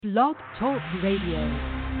Blog Talk Radio.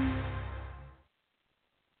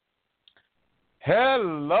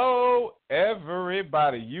 Hello,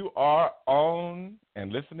 everybody. You are on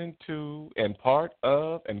and listening to and part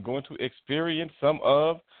of and going to experience some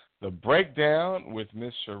of the breakdown with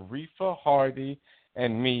Miss Sharifa Hardy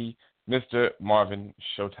and me, Mr. Marvin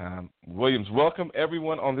Showtime Williams. Welcome,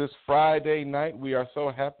 everyone, on this Friday night. We are so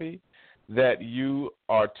happy that you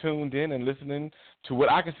are tuned in and listening to what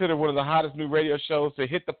I consider one of the hottest new radio shows to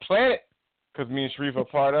hit the planet, because me and Sharifa are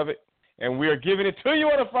part of it. And we are giving it to you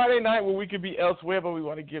on a Friday night when we could be elsewhere, but we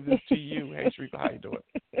want to give this to you. Hey, Sharifa, how you doing?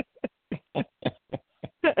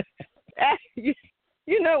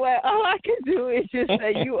 You know what? All I can do is just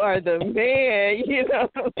say you are the man. You know,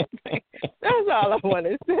 that's all I want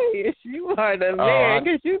to say is you are the man,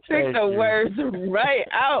 because you took the words right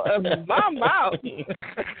out of my mouth.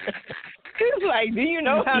 It's like, do you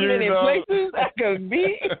know how many places I could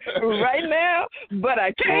be right now? But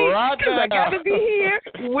I can't, because I got to be here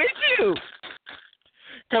with you.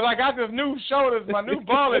 Because I got this new show, this my new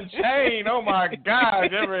ball and chain. Oh, my gosh.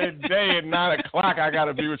 Every day at 9 o'clock, I got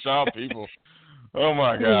to be with y'all people. Oh,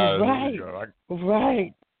 my God.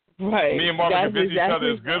 Right. Me and Marvin convince each other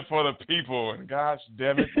it's good for the people. And gosh,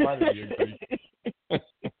 damn it, why did you agree?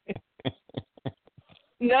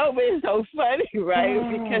 No, but it's so funny, right?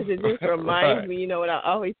 Because it just reminds me, you know, when I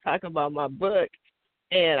always talk about my book,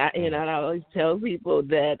 and I always tell people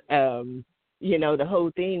that, you know, the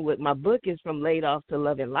whole thing with my book is from laid off to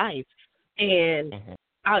loving life. And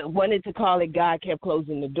I wanted to call it God Kept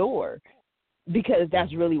Closing the Door, because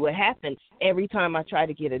that's really what happened. Every time I tried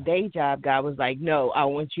to get a day job, God was like, no, I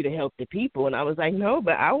want you to help the people. And I was like, no,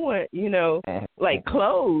 but I want, you know, like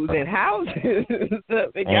clothes and houses and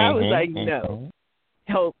stuff. And God was like, no,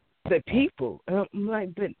 help the people. And I'm like,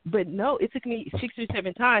 but no, it took me 6 or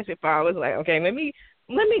 7 times before I was like, okay, let me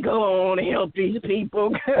go on and help these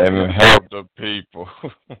people. And help the people.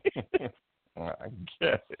 I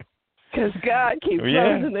get it. Because God keeps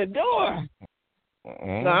closing the door. So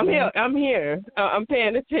I'm here. I'm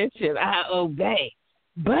paying attention. I obey.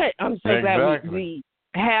 But I'm so glad we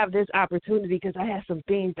have this opportunity, because I have some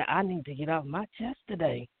things that I need to get off my chest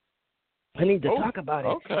today. I need to talk about it.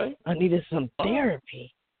 Okay. I needed some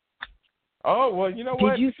therapy. Oh, well, you know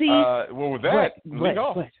what? Did you see? Well, with that,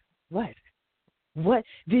 What?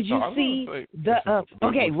 Did you see the?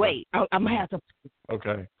 Okay, wait. I'm gonna have to.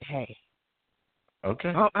 Okay. Hey.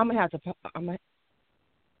 Okay. I'm gonna have to.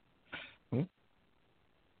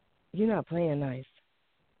 You're not playing nice.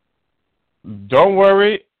 Don't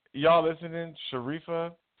worry, y'all listening.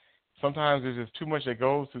 Sharifa, sometimes there's just too much that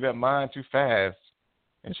goes through that mind too fast,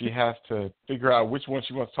 and she has to figure out which one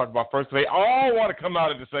she wants to talk about first. They all want to come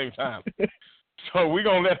out at the same time. So we're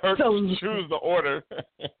going to let her choose the order.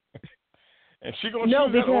 And she's going to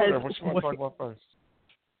choose that order. What she want to talk about first?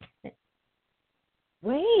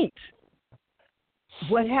 Wait.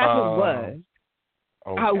 What happened was,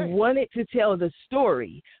 I wanted to tell the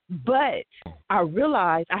story, but I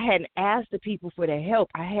realized I hadn't asked the people for their help.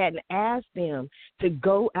 I hadn't asked them to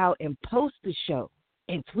go out and post the show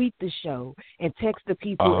and tweet the show and text the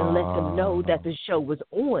people and let them know that the show was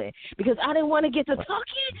on, because I didn't want to get to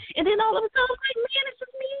talking, and then all of a sudden I was like, man, it's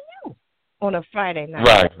just me and you on a Friday night.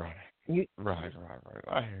 Right.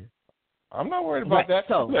 I hear you. I'm not worried about that.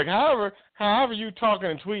 So, look, however you talking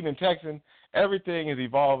and tweeting and texting, everything is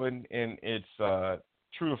evolving in its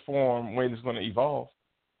true to form way that's going to evolve.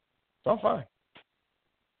 So I'm fine.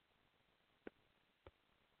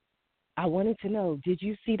 I wanted to know, did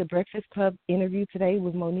you see the Breakfast Club interview today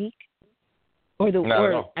with Monique?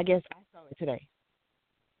 No. I guess I saw it today.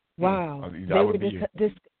 Wow. That would be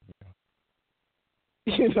this.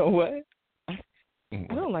 You know what? I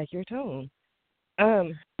don't like your tone.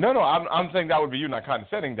 No, I'm saying that would be you, not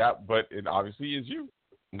condescending that, but it obviously is you,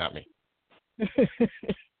 not me.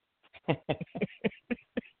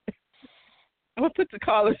 I'm gonna put the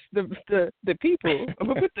callers, the people. I'm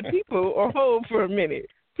gonna put the people on hold for a minute.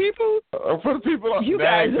 People, put the people on. You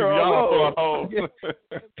guys are on hold.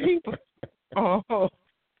 People on hold.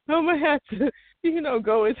 I'm gonna have to,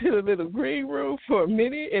 go into the little green room for a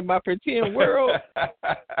minute in my pretend world.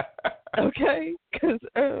 Okay, because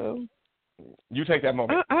you take that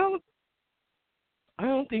moment. I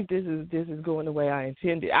don't think this is going the way I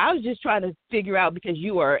intended. I was just trying to figure out, because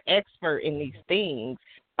you are an expert in these things,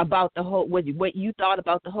 about the whole what you thought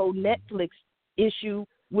about the whole Netflix issue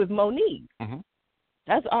with Monique. Mm-hmm.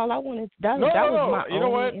 That's all I wanted. That was my You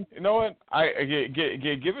know what? I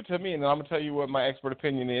give it to me, and then I'm gonna tell you what my expert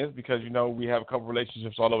opinion is, because we have a couple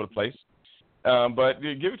relationships all over the place. But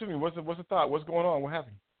give it to me. What's the thought? What's going on? What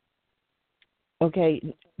happened? Okay,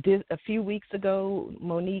 a few weeks ago,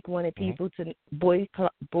 Monique wanted Mm-hmm. people to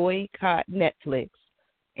boycott Netflix,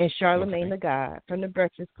 and Charlemagne Okay. the God from the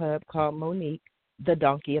Breakfast Club called Monique the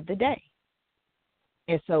Donkey of the Day.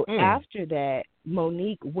 And so Mm. after that,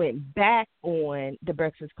 Monique went back on the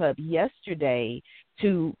Breakfast Club yesterday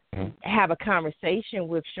to Mm. have a conversation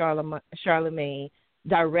with Charlemagne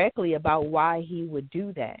directly about why he would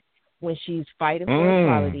do that. When she's fighting for Mm.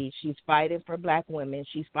 equality, she's fighting for black women,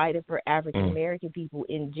 she's fighting for African Mm. American people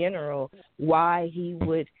in general, why he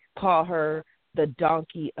would call her the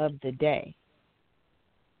donkey of the day.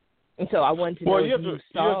 And so I wanted to know Well, if you you have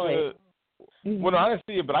saw it. to. Well, no, I didn't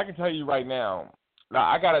see it, but I can tell you right now. Now,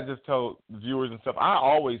 I gotta just tell viewers and stuff. I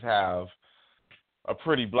always have a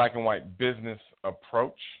pretty black and white business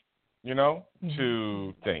approach,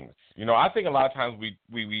 to things. I think a lot of times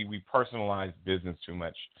we personalize business too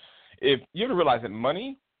much. If you have to realize that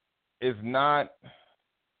money is not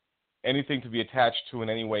anything to be attached to in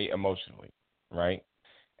any way emotionally, right?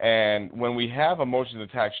 And when we have emotions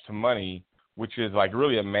attached to money, which is like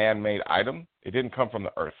really a man-made item, it didn't come from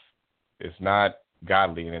the earth. It's not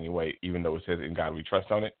godly in any way, even though it says in God we trust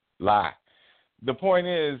on it. Lie. The point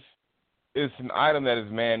is, it's an item that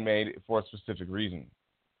is man-made for a specific reason,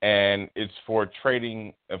 and it's for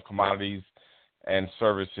trading of commodities and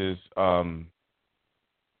services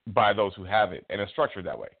by those who have it, and it's structured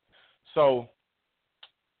that way. So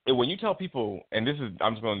when you tell people, and this is,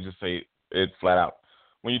 I'm just going to just say it flat out,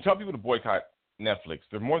 when you tell people to boycott Netflix,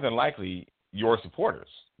 they're more than likely your supporters,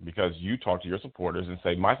 because you talk to your supporters and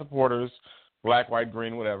say, my supporters, black, white,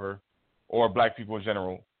 green, whatever, or black people in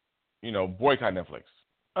general, boycott Netflix.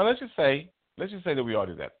 Now, let's just say that we all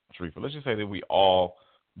do that, Sharifa. Let's just say that we all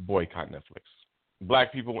boycott Netflix.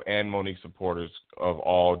 Black people and Monique supporters of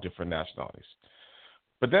all different nationalities.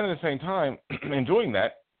 But then at the same time, in doing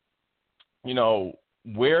that,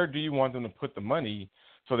 where do you want them to put the money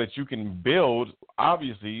so that you can build,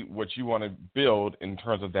 obviously, what you want to build in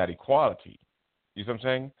terms of that equality? You see what I'm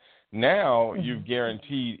saying? Now you've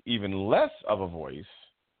guaranteed even less of a voice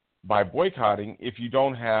by boycotting if you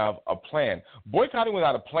don't have a plan. Boycotting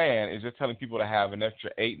without a plan is just telling people to have an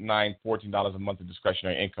extra $8, $9, $14 a month of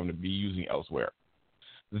discretionary income to be using elsewhere.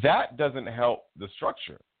 That doesn't help the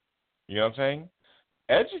structure. You know what I'm saying?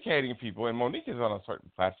 Educating people, and Monique is on a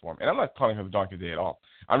certain platform, and I'm not calling her the donkey of the day at all.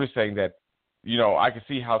 I'm just saying that, I can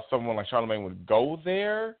see how someone like Charlemagne would go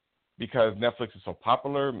there because Netflix is so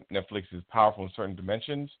popular. Netflix is powerful in certain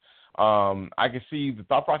dimensions. I can see the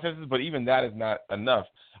thought processes, but even that is not enough.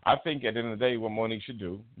 I think at the end of the day, what Monique should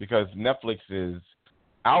do, because Netflix is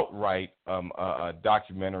outright a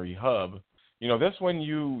documentary hub, that's when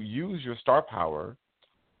you use your star power.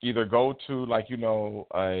 Either go to,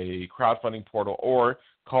 a crowdfunding portal or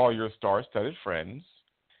call your star-studded friends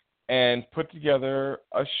and put together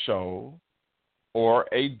a show or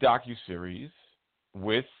a docuseries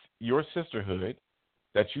with your sisterhood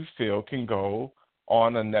that you feel can go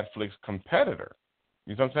on a Netflix competitor.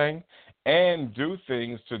 You know what I'm saying? And do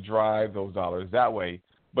things to drive those dollars that way.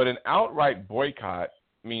 But an outright boycott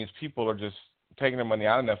means people are just taking their money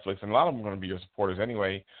out of Netflix, and a lot of them are going to be your supporters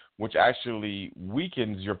anyway, which actually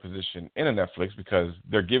weakens your position in a Netflix because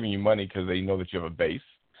they're giving you money because they know that you have a base.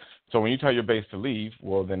 So when you tell your base to leave,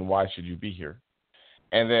 well, then why should you be here?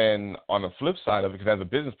 And then on the flip side of it, because as a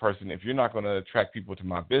business person, if you're not going to attract people to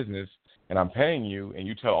my business and I'm paying you and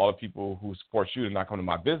you tell all the people who support you to not come to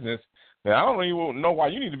my business, then I don't really know why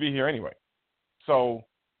you need to be here anyway. So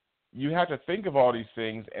you have to think of all these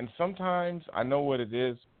things, and sometimes I know what it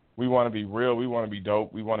is. We want to be real. We want to be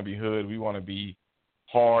dope. We want to be hood. We want to be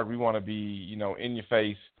hard. We want to be, in your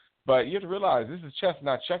face. But you have to realize this is chess,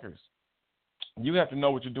 not checkers. You have to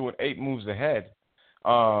know what you're doing 8 moves ahead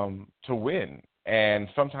to win. And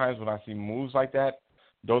sometimes when I see moves like that,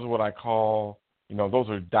 those are what I call, those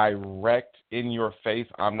are direct, in your face,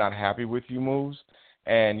 I'm not happy with you moves.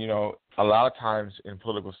 And, a lot of times in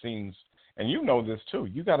political scenes, and you know this too,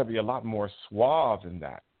 you got to be a lot more suave than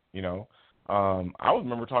that, I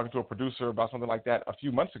remember talking to a producer about something like that a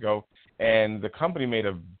few months ago, and the company made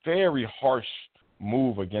a very harsh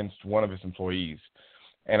move against one of its employees.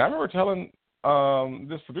 And I remember telling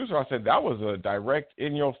this producer, I said, that was a direct,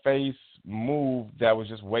 in-your-face move that was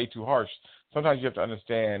just way too harsh. Sometimes you have to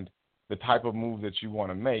understand the type of move that you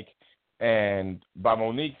want to make. And by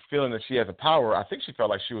Monique feeling that she has the power, I think she felt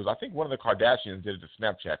like I think one of the Kardashians did it to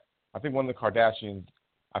Snapchat. I think one of the Kardashians,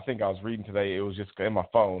 I was reading today, it was just in my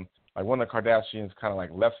phone, like one of the Kardashians kind of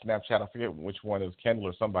like left Snapchat. I forget which one, it was Kendall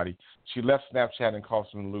or somebody. She left Snapchat and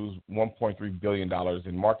caused them to lose $1.3 billion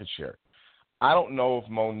in market share. I don't know if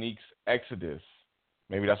Monique's exodus,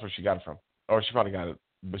 maybe that's where she got it from, or she probably got it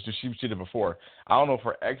but she did it before. I don't know if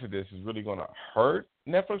her exodus is really going to hurt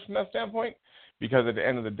Netflix from that standpoint, because at the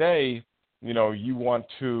end of the day, you want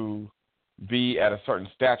to be at a certain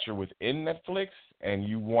stature within Netflix, and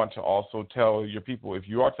you want to also tell your people, if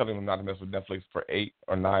you are telling them not to mess with Netflix for $8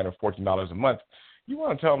 or $9 or $14 a month, you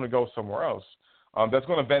want to tell them to go somewhere else. That's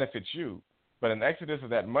going to benefit you. But an exodus of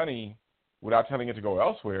that money without telling it to go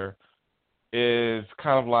elsewhere is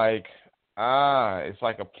kind of like, it's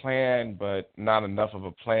like a plan, but not enough of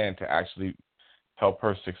a plan to actually help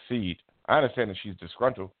her succeed. I understand that she's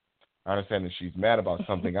disgruntled. I understand that she's mad about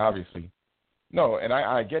something, obviously. No, and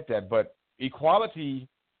I get that, but equality,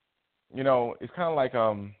 it's kind of like,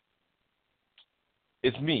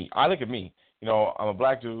 it's me. I look at me. I'm a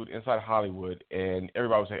black dude inside Hollywood, and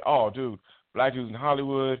everybody would say, oh, dude, black dudes in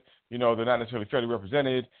Hollywood, they're not necessarily fairly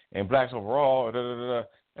represented, and blacks overall, da, da, da, da.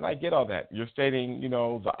 And I get all that. You're stating,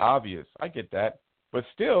 the obvious. I get that. But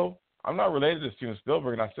still, I'm not related to Steven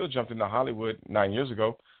Spielberg, and I still jumped into Hollywood 9 years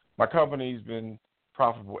ago. My company's been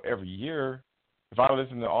profitable every year. If I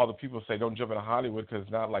listen to all the people say don't jump into Hollywood because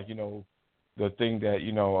it's not like, the thing that,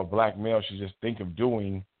 a black male should just think of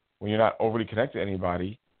doing when you're not overly connected to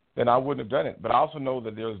anybody, then I wouldn't have done it. But I also know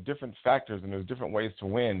that there's different factors and there's different ways to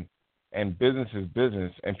win, and business is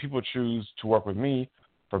business, and people choose to work with me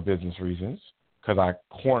for business reasons because I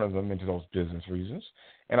corner them into those business reasons.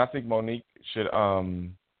 And I think Monique should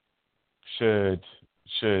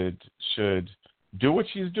do what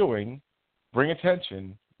she's doing, bring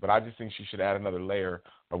attention, but I just think she should add another layer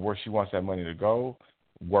of where she wants that money to go,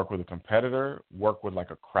 work with a competitor, work with like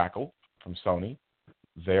a Crackle from Sony,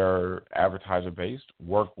 they're advertiser-based,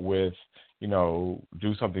 work with,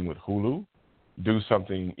 do something with Hulu, do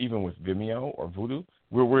something even with Vimeo or Vudu.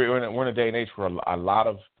 We're in a day and age where she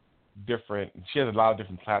has a lot of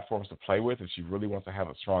different platforms to play with if she really wants to have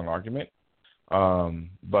a strong argument.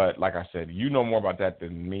 But like I said, you know more about that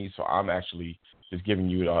than me, so I'm actually just giving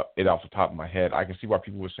you it off the top of my head. I can see why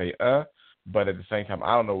people would say, but at the same time,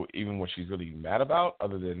 I don't know even what she's really mad about,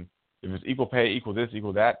 other than if it's equal pay, equal this,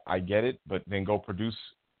 equal that, I get it, but then go produce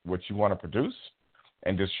what you want to produce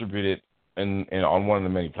and distribute it on one of the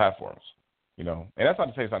many platforms, And that's not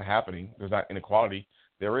to say it's not happening. There's not inequality.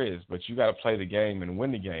 There is, but you got to play the game and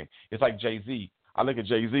win the game. It's like Jay-Z. I look at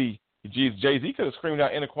Jay-Z. Jay-Z could have screamed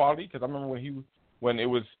out inequality, because I remember when it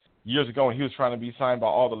was years ago and he was trying to be signed by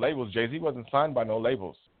all the labels. Jay-Z wasn't signed by no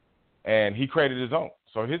labels, and he created his own.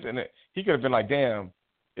 So he could have been like, damn,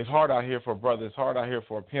 it's hard out here for a brother. It's hard out here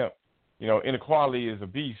for a pimp. Inequality is a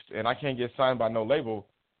beast, and I can't get signed by no label.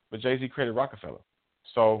 But Jay-Z created Rockefeller.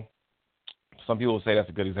 So some people will say that's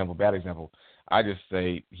a good example, bad example. I just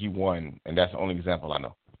say he won, and that's the only example I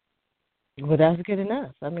know. Well, that's good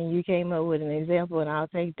enough. I mean, you came up with an example, and I'll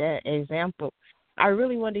take that example. I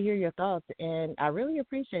really wanted to hear your thoughts, and I really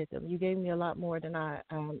appreciate them. You gave me a lot more than I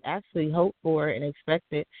actually hoped for and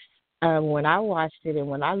expected. When I watched it and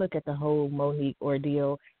when I look at the whole Monique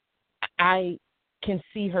ordeal, I can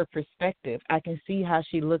see her perspective. I can see how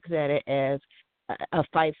she looks at it as a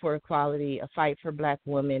fight for equality, a fight for black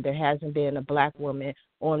women. There hasn't been a black woman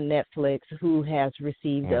on Netflix who has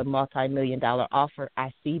received a multi-million-dollar offer.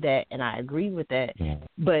 I see that, and I agree with that.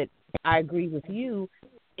 But I agree with you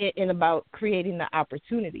in about creating the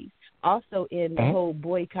opportunities. Also in the whole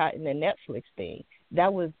boycotting the Netflix thing.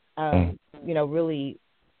 That was, really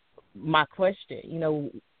my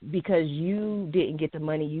question, because you didn't get the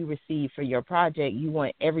money you received for your project, you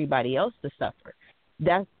want everybody else to suffer.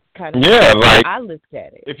 That's kind of how I looked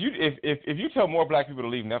at it. If you tell more black people to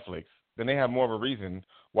leave Netflix, then they have more of a reason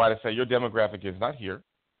why to say your demographic is not here.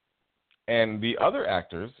 And the other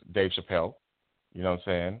actors, Dave Chappelle,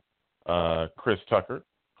 Chris Tucker,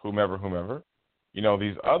 whomever,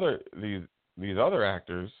 these other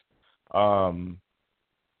actors,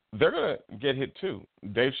 they're gonna get hit too.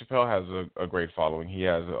 Dave Chappelle has a great following. He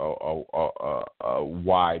has a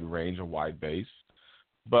wide range, a wide base.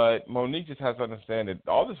 But Monique just has to understand that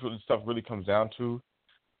all this stuff really comes down to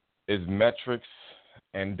is metrics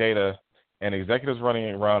and data, and executives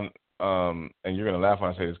running around. And you're gonna laugh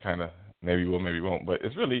when I say this, kind of maybe you will, maybe you won't. But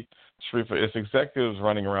it's really, Sharifa, it's executives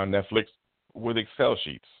running around Netflix with Excel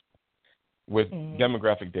sheets with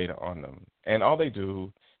demographic data on them, and all they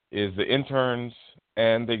do is the interns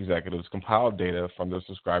and the executives compile data from their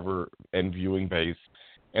subscriber and viewing base,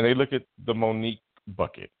 and they look at the Monique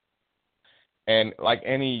bucket. And like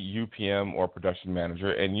any UPM or production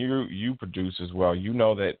manager, and you produce as well, you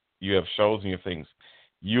know that you have shows and you have things.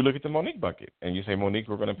 You look at the Monique bucket, and you say, Monique,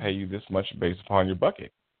 we're going to pay you this much based upon your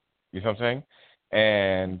bucket. You know what I'm saying?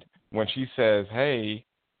 And when she says, hey,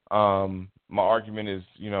 my argument is,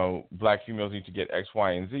 black females need to get X,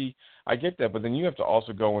 Y, and Z, I get that. But then you have to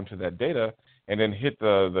also go into that data and then hit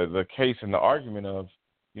the case and the argument of,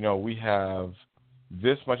 we have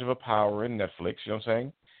this much of a power in Netflix, you know what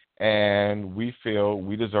I'm saying? And we feel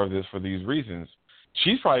we deserve this for these reasons.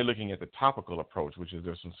 She's probably looking at the topical approach, which is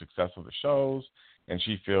there's some success of the shows, and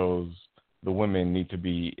she feels the women need to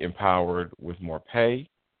be empowered with more pay,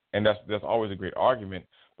 and that's always a great argument.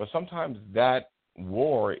 But sometimes that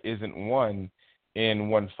war isn't won in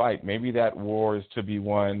one fight. Maybe that war is to be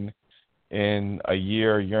won in a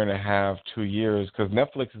year and a half, 2 years, because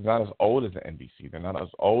Netflix is not as old as the NBC. They're not as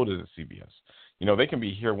old as the CBS. They can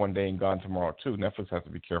be here one day and gone tomorrow too. Netflix has to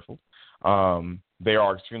be careful. They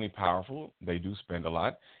are extremely powerful. They do spend a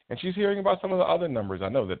lot. And she's hearing about some of the other numbers I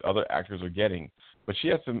know that other actors are getting. But she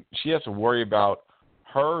has to worry about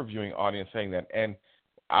her viewing audience saying that. And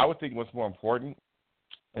I would think what's more important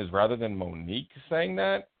is rather than Monique saying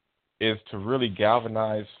that, is to really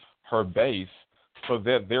galvanize her base so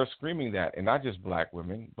that they're screaming that, and not just black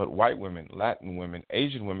women, but white women, Latin women,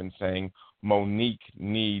 Asian women saying Monique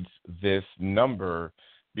needs this number,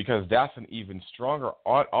 because that's an even stronger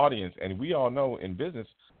audience. And we all know in business,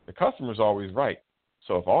 the customer's always right.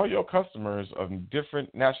 So if all your customers of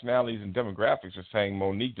different nationalities and demographics are saying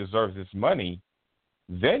Monique deserves this money,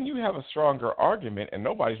 then you have a stronger argument and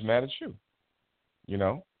nobody's mad at you,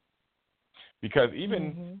 Because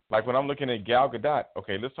even like when I'm looking at Gal Gadot,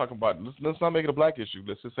 okay, let's not make it a black issue.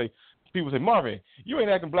 Let's just say, people say, Marvin, you ain't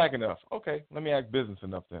acting black enough. Okay, let me act business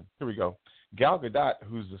enough then. Here we go. Gal Gadot,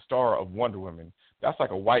 who's the star of Wonder Woman, that's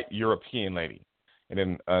like a white European lady.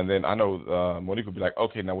 And then I know Monique would be like,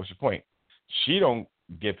 okay, now what's your point? She don't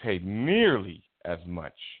get paid nearly as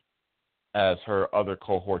much as her other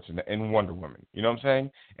cohorts in Wonder Woman. You know what I'm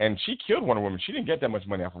saying? And she killed Wonder Woman. She didn't get that much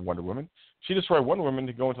money off of Wonder Woman. She destroyed Wonder Woman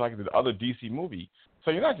to go into like the other DC movie.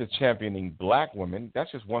 So you're not just championing black women.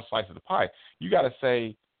 That's just one slice of the pie. You got to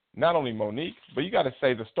say not only Monique, but you got to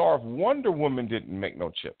say the star of Wonder Woman didn't make no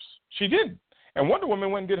chips. She didn't. And Wonder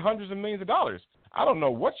Woman went and did hundreds of millions of dollars. I don't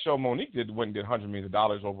know what show Monique did went and did hundreds of millions of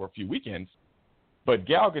dollars over a few weekends. But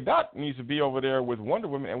Gal Gadot needs to be over there with Wonder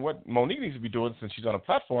Woman, and what Monique needs to be doing, since she's on a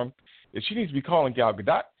platform, is she needs to be calling Gal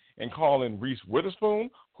Gadot and calling Reese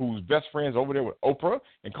Witherspoon, who's best friends over there with Oprah,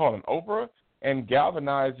 and calling Oprah and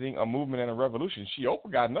galvanizing a movement and a revolution.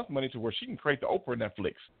 Oprah got enough money to where she can create the Oprah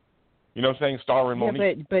Netflix. You know what I'm saying? Starring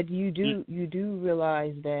Monique. But you do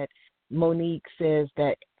realize that Monique says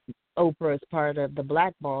that Oprah is part of the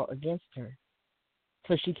blackball against her,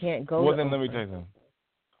 so she can't go. Well, then let me tell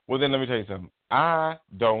you something. I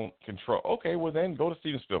don't control. Okay, well then go to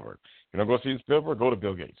Steven Spielberg. You don't go to Steven Spielberg, go to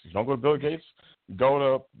Bill Gates. You don't go to Bill Gates, go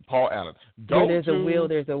to Paul Allen. Where there's a will,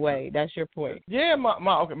 there's a way. That's your point. Yeah,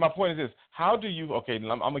 my point is this. How do you,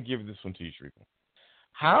 I'm going to give this one to you, Sharika.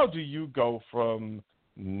 How do you go from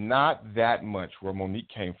not that much where Monique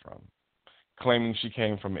came from, claiming she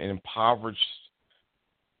came from impoverished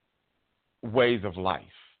ways of life,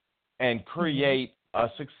 and create a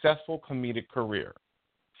successful comedic career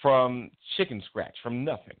from chicken scratch, from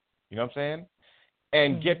nothing, you know what I'm saying?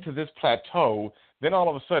 And get to this plateau, then all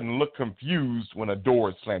of a sudden look confused when a door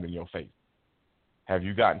is slammed in your face. Have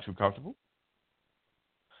you gotten too comfortable?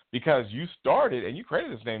 Because you started, and you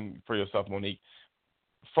created this name for yourself, Monique,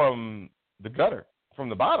 from the gutter, from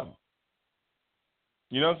the bottom.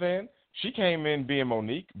 You know what I'm saying? She came in being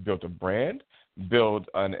Monique, built a brand, built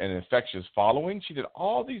an infectious following. She did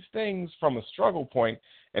all these things from a struggle point,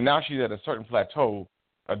 and now she's at a certain plateau.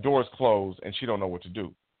 A door's closed, and she don't know what to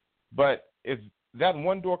do. But if that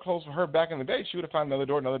one door closed for her back in the day, she would have found another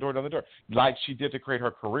door, like she did to create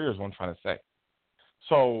her career, is what I'm trying to say.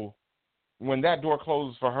 So when that door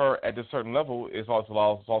closes for her at a certain level, it's also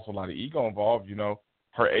a lot of ego involved.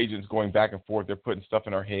 Her agents going back and forth, they're putting stuff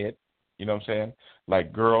in her head. You know what I'm saying?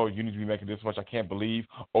 Like, girl, you need to be making this much. I can't believe.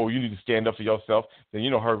 Oh, you need to stand up for yourself. Then,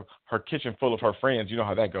 her kitchen full of her friends. You know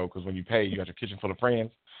how that goes, because when you pay, you got your kitchen full of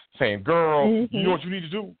friends saying, girl, you know what you need to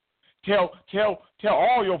do? Tell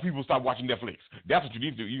all your people stop watching Netflix. That's what you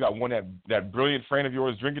need to do. You got one that brilliant friend of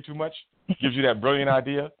yours drinking too much, gives you that brilliant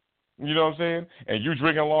idea. You know what I'm saying? And you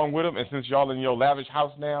drinking along with them, and since y'all in your lavish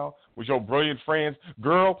house now with your brilliant friends,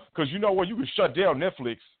 girl, because you know what? You can shut down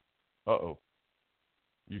Netflix. Uh-oh.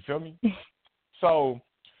 You feel me? So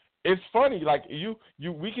it's funny, like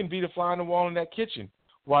we can be the fly on the wall in that kitchen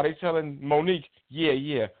while they telling Monique,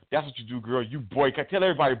 yeah, that's what you do, girl. You boycott. Tell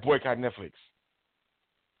everybody boycott Netflix.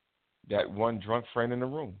 That one drunk friend in the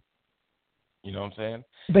room. You know what I'm saying?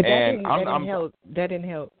 But that didn't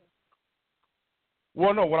help.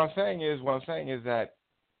 Well, no, what I'm saying is that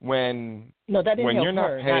when that didn't help you're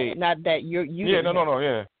not paid, not that you. Yeah, no,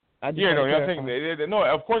 yeah. I'm saying no.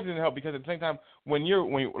 Of course, it didn't help, because at the same time, when you're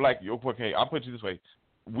okay, I'll put it this way: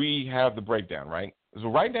 we have the breakdown, right? So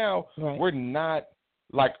right now, Right. we're not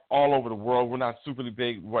like all over the world. We're not super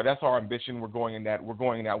big. Well, that's our ambition. We're going in that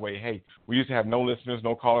way. Hey, we used to have no listeners,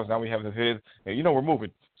 no callers. Now we have the hits. And, we're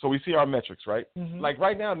moving. So we see our metrics, right? Mm-hmm. Like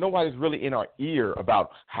right now, nobody's really in our ear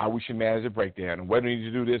about how we should manage a breakdown and whether we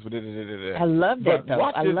need to do this. I love that, though.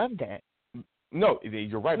 I love that. No,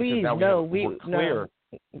 you're right. Please, because now we're clear.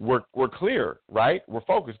 No. We're clear, right? We're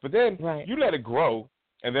focused. But then you let it grow,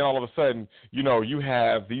 and then all of a sudden, you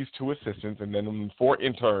have these 2 assistants, and then 4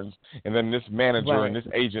 interns, and then this manager and this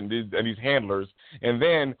agent and these handlers. And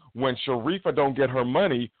then when Sharifa don't get her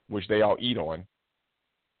money, which they all eat on,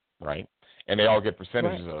 right? And they all get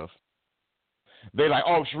percentages of. They like,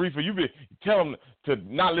 oh, Sharifa, tell them to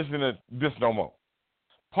not listen to this no more.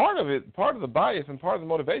 Part of the bias and part of the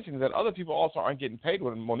motivation is that other people also aren't getting paid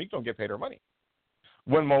when Monique don't get paid her money.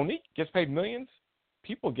 When Monique gets paid millions,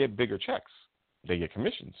 people get bigger checks. They get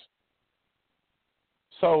commissions.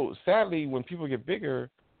 So sadly, when people get bigger,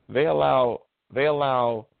 they allow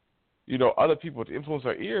other people to influence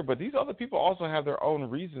their ear, but these other people also have their own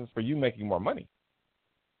reasons for you making more money.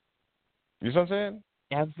 You know what I'm saying?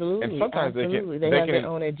 Absolutely. And sometimes they have their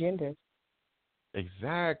own agendas.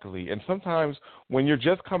 Exactly. And sometimes when you're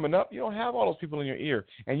just coming up, you don't have all those people in your ear,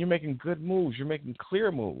 and you're making good moves. You're making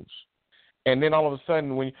clear moves. And then all of a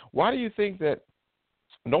sudden, why do you think that,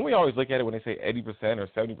 don't we always look at it when they say 80% or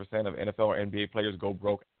 70% of NFL or NBA players go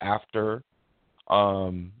broke after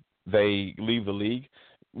they leave the league?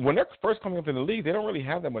 When they're first coming up in the league, they don't really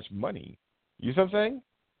have that much money. You see what I'm saying?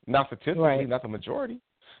 Not statistically, not the majority.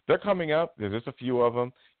 They're coming up. There's just a few of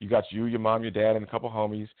them. You got you, your mom, your dad, and a couple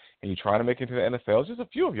homies, and you're trying to make it into the NFL. It's just a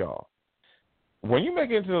few of y'all. When you make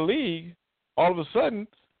it into the league, all of a sudden,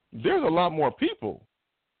 there's a lot more people.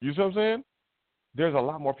 You see what I'm saying? There's a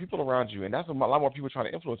lot more people around you, and that's a lot more people trying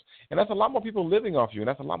to influence. And that's a lot more people living off you, and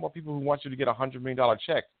that's a lot more people who want you to get a $100 million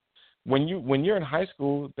check. When you're in high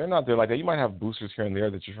school, they're not there like that. You might have boosters here and there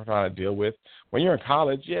that you're trying to deal with. When you're in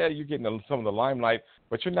college, you're getting some of the limelight,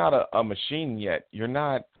 but you're not a machine yet. You're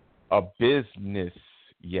not a business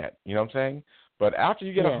yet. You know what I'm saying? But after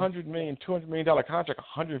you get a $100 million, $200 million contract,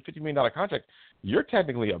 $150 million contract, you're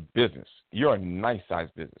technically a business. You're a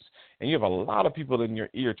nice-sized business. And you have a lot of people in your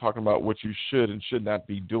ear talking about what you should and should not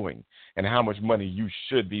be doing and how much money you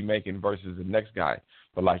should be making versus the next guy.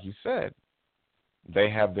 But like you said, they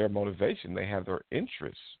have their motivation. They have their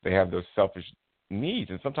interests. They have their selfish needs.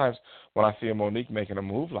 And sometimes when I see a Monique making a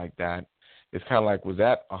move like that, it's kind of like, was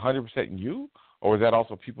that 100% you? Or is that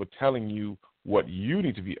also people telling you what you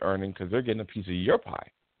need to be earning because they're getting a piece of your pie?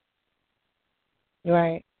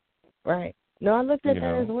 Right. No, I looked at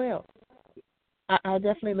that as well. I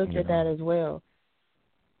definitely looked at that as well.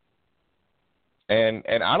 And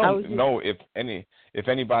I don't know if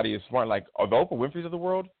anybody is smart, like the Oprah Winfrey's of the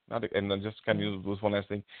world. And then just kind of use this one last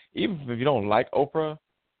thing. Even if you don't like Oprah,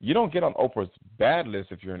 you don't get on Oprah's bad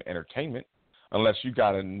list if you're in entertainment, unless you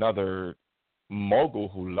got another mogul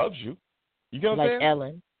who loves you. You get what I'm saying? Like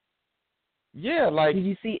Ellen. Yeah, like. Did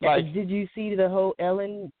you see the whole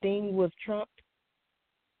Ellen thing with Trump?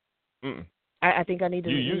 Mm-mm. I think I need to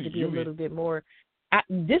be a little bit more.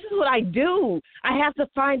 This is what I do. I have to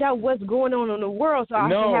find out what's going on in the world so I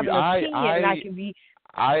can have an opinion and I can be.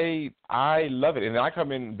 I love it, and I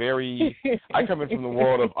come in from the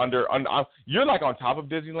world of you're like on top of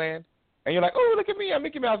Disneyland, and you're like, oh, look at me, I'm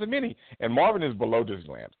Mickey Mouse and Minnie, and Marvin is below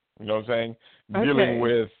Disneyland. You know what I'm saying? Okay. Dealing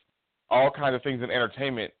with all kinds of things in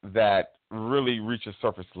entertainment that really reach the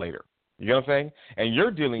surface later. You know what I'm saying? And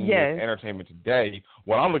you're dealing with entertainment today.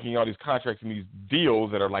 When I'm looking at all these contracts and these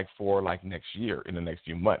deals that are like for like next year, in the next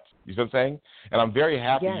few months. You see what I'm saying? And I'm very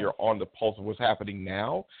happy you're on the pulse of what's happening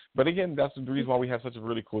now. But again, that's the reason why we have such a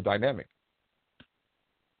really cool dynamic.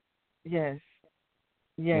 Yes.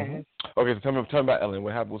 Okay, so tell me about Ellen.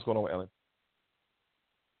 What's going on with Ellen?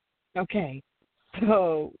 Okay.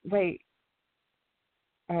 So wait.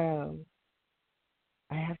 I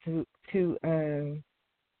have to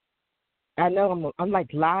I know I'm like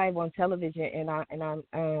live on television and I'm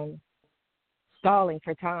stalling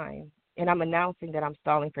for time, and I'm announcing that I'm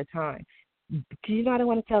stalling for time. Because I don't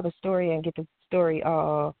want to tell the story and get the story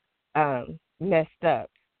all messed up.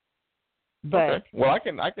 But okay. Well, I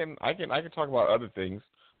can talk about other things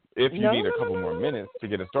if you need a couple more minutes to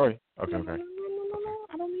get a story. Okay. No.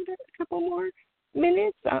 I don't need a couple more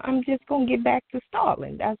minutes. I'm just gonna get back to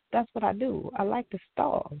stalling. That's what I do. I like to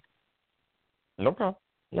stall. No problem.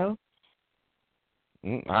 No.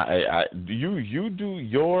 You do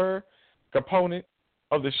your component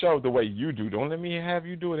of the show the way you do. Don't let me have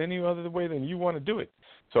you do it any other way than you want to do it.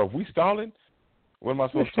 So if we stalling, what am I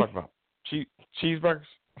supposed to talk about? Cheeseburgers?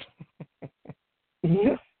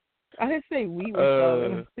 Yeah. I didn't say we were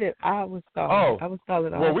stalling. I said I was stalling. I was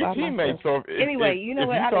stalling. Well, we teammates. Myself. So anyway, you know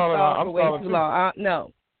what? I done stalled for way too long.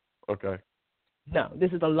 No. Okay. No,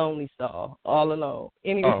 this is a lonely stall, all alone.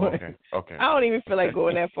 Anyway, okay. I don't even feel like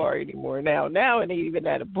going that far anymore now. Now it ain't even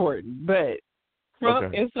that important. But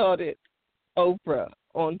Trump insulted Oprah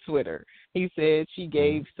on Twitter. He said she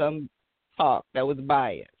gave some talk that was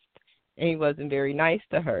biased, and he wasn't very nice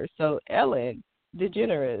to her. So Ellen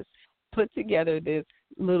DeGeneres put together this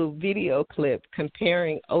little video clip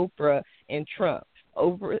comparing Oprah and Trump.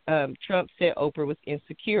 Trump said Oprah was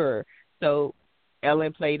insecure, so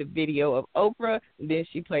Ellen played a video of Oprah, then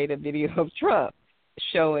she played a video of Trump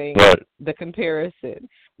showing the comparison.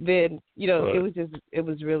 Then, it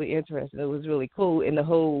was really interesting. It was really cool. And the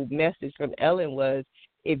whole message from Ellen was,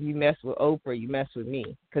 if you mess with Oprah, you mess with me,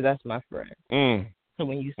 because that's my friend. So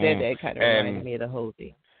when you said that, it kind of reminded me of the whole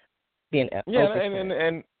thing. Being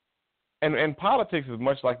and politics is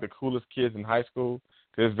much like the coolest kids in high school.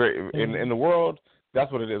 Cause in the world,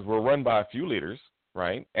 that's what it is. We're run by a few leaders.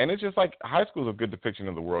 Right? And it's just like high school is a good depiction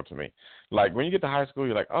of the world to me. Like when you get to high school,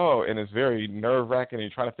 you're like, oh, and it's very nerve-wracking, and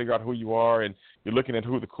you're trying to figure out who you are, and you're looking at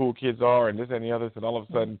who the cool kids are, and this and the others, and all of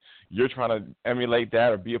a sudden you're trying to emulate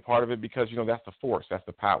that or be a part of it because, that's the force, that's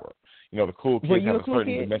the power. The cool kids have a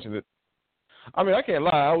certain dimension that. I mean, I can't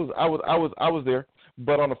lie, I was there,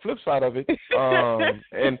 but on the flip side of it, I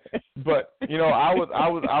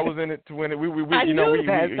was in it to win it.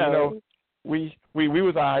 We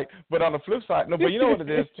was all right, but on the flip side, no. But you know what it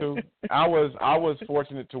is too. I was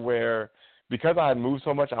fortunate to where, because I had moved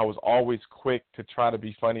so much, I was always quick to try to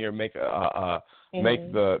be funny or make turn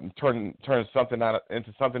something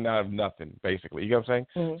into something out of nothing, basically. You know what I'm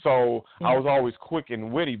saying? So I was always quick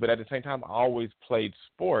and witty, but at the same time, I always played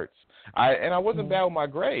sports. I wasn't bad with my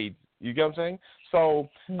grades. You get what I'm saying? So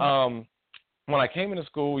when I came into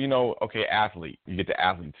school, athlete, you get the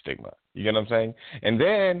athlete stigma. You get what I'm saying? And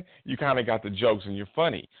then you kind of got the jokes and you're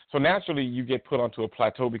funny. So naturally you get put onto a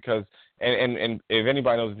plateau because, and if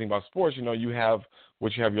anybody knows anything about sports, you have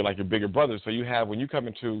what you have, your bigger brothers. So you have, when you come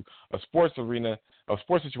into a sports arena, a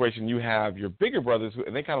sports situation, you have your bigger brothers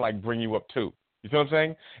and they kind of bring you up too. You see what I'm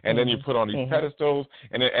saying? And then you put on these pedestals,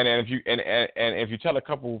 and if you tell a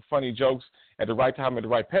couple funny jokes at the right time at the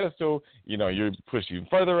right pedestal, you push you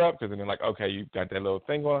further up because then they're like, okay, you got that little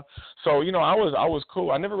thing on. So I was cool.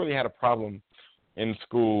 I never really had a problem in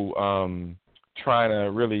school trying to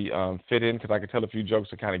really fit in because I could tell a few jokes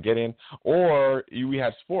to kind of get in. Or we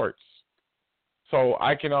had sports, so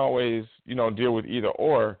I can always deal with either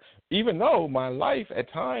or. Even though my life at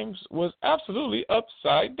times was absolutely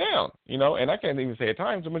upside down, and I can't even say at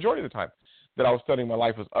times, the majority of the time that I was studying, my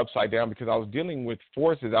life was upside down because I was dealing with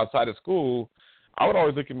forces outside of school. I would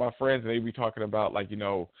always look at my friends and they'd be talking about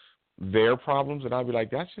their problems, and I'd be like,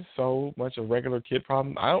 that's just so much a regular kid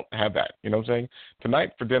problem. I don't have that. You know what I'm saying?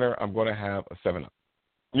 Tonight for dinner, I'm going to have a 7-Up.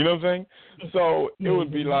 You know what I'm saying? So it would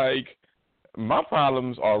be like, my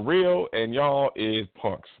problems are real and y'all is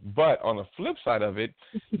punks. But on the flip side of it,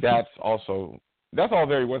 that's all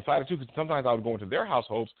very one-sided too, because sometimes I would go into their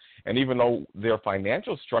households, and even though their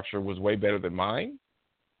financial structure was way better than mine,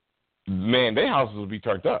 man, their houses would be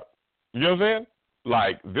turned up. You know what I'm saying?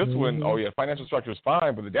 Like this one, financial structure is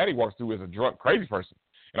fine, but the daddy walks through as a drunk, crazy person.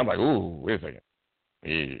 And I'm like, ooh, wait a second.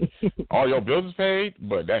 Yeah. All your bills is paid,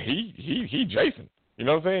 but that he Jason. You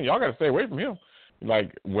know what I'm saying? Y'all got to stay away from him.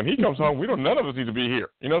 Like when he comes home, none of us need to be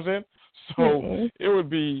here. You know what I'm saying? So it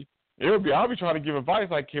would be. I'll be trying to give advice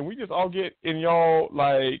like, can we just all get in y'all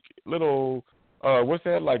little what's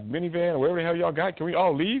that, minivan or whatever the hell y'all got? Can we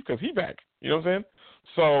all leave? Because he back. You know what I'm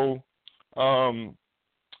saying? So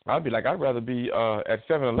I'd be like, I'd rather be at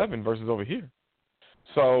 7-Eleven versus over here.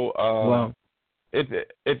 So wow.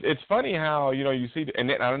 It's funny how you see and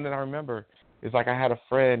then I remember it's like I had a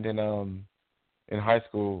friend in high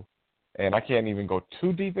school. And I can't even go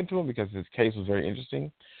too deep into him because his case was very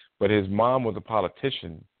interesting. But his mom was a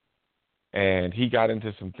politician, and he got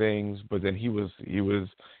into some things. But then he was a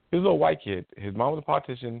little white kid. His mom was a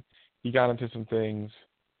politician. He got into some things,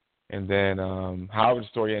 and then however the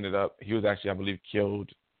story ended up, he was actually, I believe,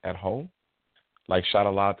 killed at home, shot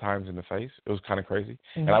a lot of times in the face. It was kind of crazy.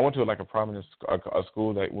 And I went to a prominent a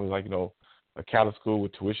school that was a Catholic school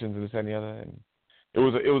with tuitions and this and the other. And it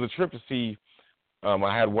was a trip to see.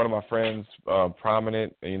 I had one of my friends,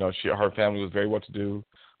 prominent, her family was very well-to-do,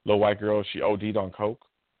 little white girl. She OD'd on coke,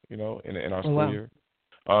 in our school year.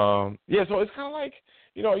 So it's kind of like,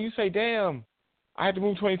 you say, damn, I had to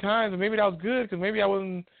move 20 times, and maybe that was good because maybe I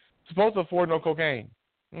wasn't supposed to afford no cocaine.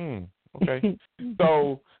 Okay.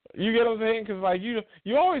 So you get what I'm saying? Because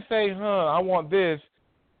you always say, I want this,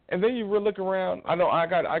 and then you really look around. I know I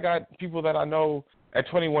got people that I know at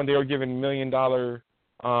 21 they were given $1 million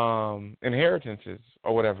inheritances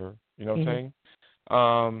or whatever. You know what I'm saying?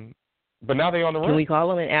 But now they on the run. Can we call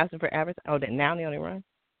them and ask them for advertising? Oh, now they on the run.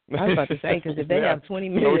 I was about to say, because if they have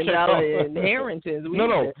 $20 million inheritance, we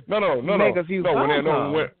no. make a few phone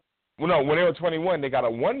calls. When they were 21, they got a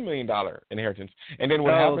 $1 million inheritance, and then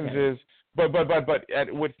what happens is, but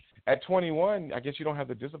at 21, I guess you don't have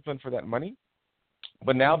the discipline for that money,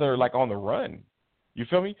 but now they're like on the run. You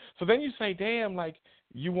feel me? So then you say, damn, like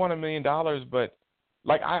you won $1 million, but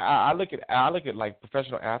like I look at like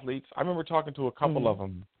professional athletes. I remember talking to a couple of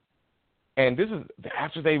them, and this is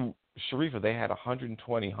after Sharifa, they had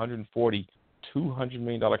 120, 140, $200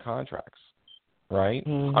 million contracts, right?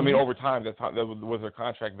 I mean, over time, that was their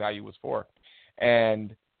contract value was for.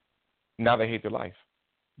 And now they hate their life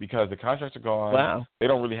because the contracts are gone. Wow. They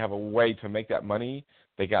don't really have a way to make that money.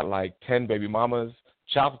 They got like 10 baby mamas.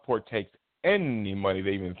 Child support takes any money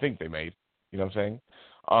they even think they made. You know what I'm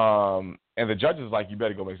saying? And the judge is like, you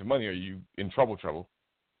better go make some money or you in trouble.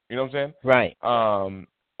 You know what I'm saying? Right.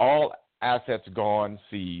 All assets gone,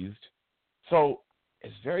 seized. So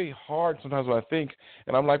it's very hard sometimes when I think,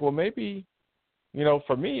 and I'm like, well, maybe, you know,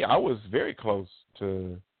 for me, I was very close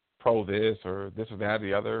to pro this or that or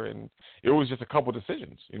the other, and it was just a couple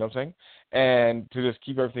decisions, you know what I'm saying? And to just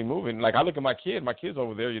keep everything moving. Like, I look at my kid's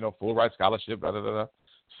over there, you know, full ride scholarship, blah, blah, blah, blah.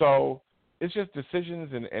 So it's just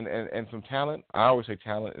decisions and some talent. I always say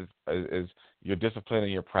talent is your discipline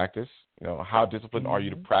and your practice. You know, how disciplined are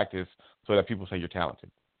you to practice so that people say you're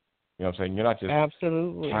talented? You know what I'm saying? You're not just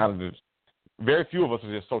absolutely talented. Very few of us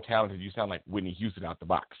are just so talented you sound like Whitney Houston out the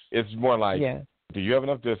box. It's more like, do you have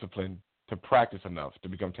enough discipline to practice enough to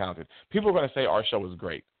become talented? People are going to say our show is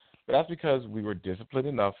great, but that's because we were disciplined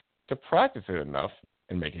enough to practice it enough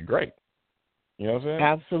and make it great. You know what I'm saying?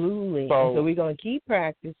 Absolutely. So we're going to keep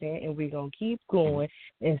practicing and we're going to keep going.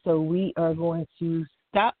 And so we are going to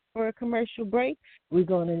stop for a commercial break. We're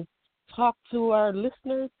going to talk to our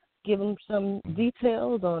listeners, give them some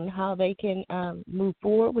details on how they can move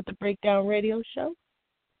forward with the Breakdown Radio Show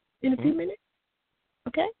in a few minutes.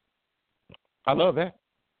 Okay? I love that.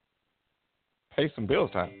 Pay some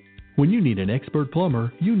bills time. When you need an expert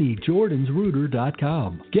plumber, you need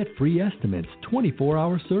jordansrooter.com. Get free estimates,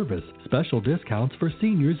 24-hour service, special discounts for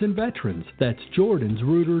seniors and veterans. That's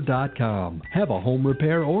jordansrooter.com. Have a home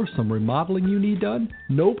repair or some remodeling you need done?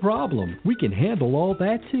 No problem. We can handle all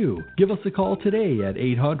that too. Give us a call today at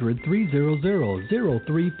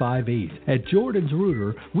 800-300-0358. At Jordan's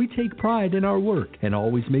Rooter, we take pride in our work and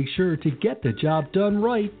always make sure to get the job done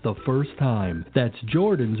right the first time. That's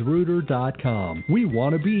jordansrooter.com. We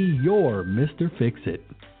want to be your Mr. Fix-It.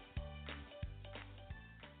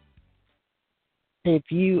 If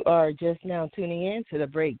you are just now tuning in to the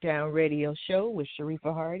Breakdown Radio Show with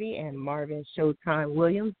Sharifa Hardy and Marvin Showtime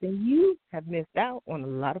Williams, then you have missed out on a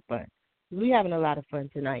lot of fun. We're having a lot of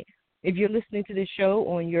fun tonight. If you're listening to this show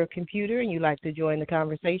on your computer and you'd like to join the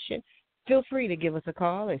conversation, feel free to give us a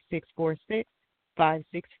call at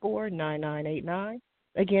 646-564-9989.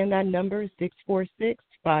 Again, that number is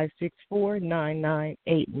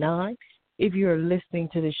 646-564-9989. If you're listening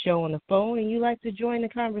to the show on the phone and you'd like to join the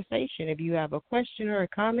conversation, if you have a question or a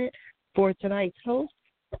comment for tonight's host,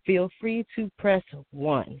 feel free to press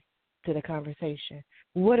 1 to the conversation.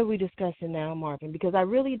 What are we discussing now, Marvin? Because I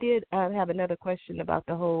really did have another question about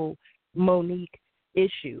the whole Monique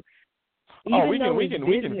issue. We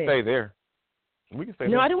can stay there. We can stay there.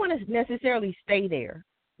 No, I don't want to necessarily stay there,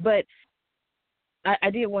 but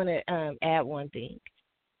I did want to add one thing.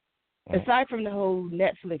 Aside from the whole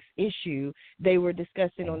Netflix issue, they were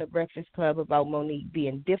discussing on the Breakfast Club about Monique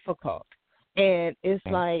being difficult. And it's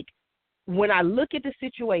like, when I look at the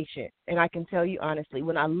situation, and I can tell you honestly,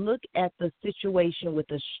 when I look at the situation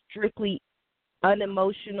with a strictly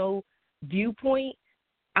unemotional viewpoint,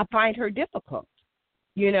 I find her difficult.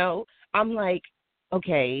 You know, I'm like,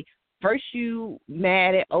 okay, first you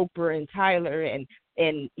mad at Oprah and Tyler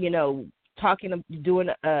and you know, doing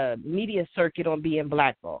a media circuit on being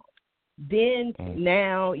blackballed. Then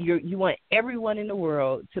now you want everyone in the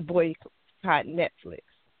world to boycott Netflix.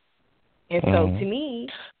 And so to me,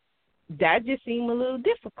 that just seemed a little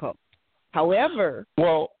difficult. However,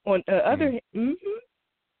 on the other hand,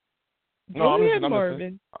 go ahead,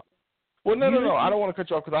 Marvin. Well, no. I don't want to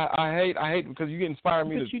cut you off because I hate because you inspire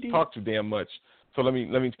me to talk too damn much. So let me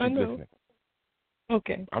keep listening.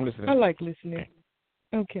 Okay. I'm listening. I like listening.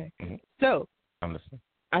 Okay. So I'm listening.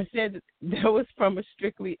 I said that was from a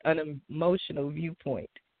strictly unemotional viewpoint.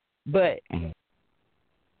 But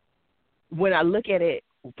when I look at it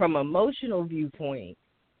from an emotional viewpoint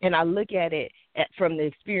and I look at it from the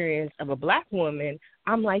experience of a black woman,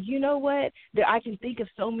 I'm like, you know what? I can think of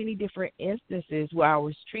so many different instances where I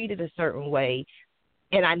was treated a certain way,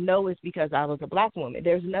 and I know it's because I was a black woman.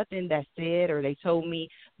 There's nothing that said or they told me,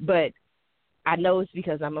 but I know it's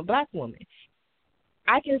because I'm a black woman.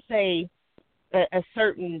 I can say a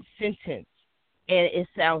certain sentence, and it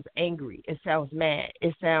sounds angry. It sounds mad.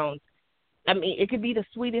 It sounds, I mean, it could be the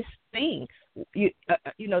sweetest thing,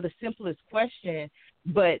 the simplest question,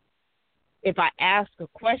 but if I ask a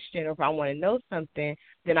question or if I want to know something,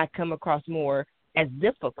 then I come across more as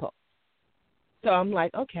difficult. So I'm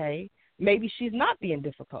like, okay, maybe she's not being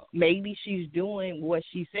difficult. Maybe she's doing what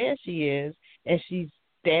she says she is, and she's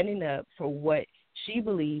standing up for what she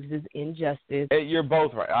believes is injustice. You're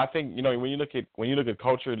both right. I think when you look at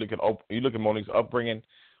culture, you look at Monique's upbringing.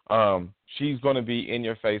 She's going to be in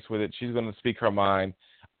your face with it. She's going to speak her mind.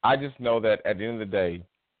 I just know that at the end of the day,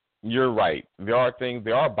 you're right. There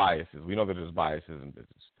are biases. We know that there's biases in business.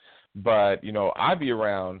 But, I be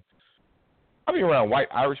around white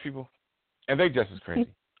Irish people, and they just as crazy.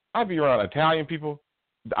 I be around Italian people.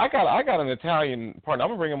 I got an Italian partner.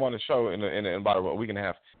 I'm gonna bring him on the show in about a week and a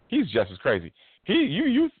half. He's just as crazy.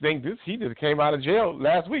 You think this? He just came out of jail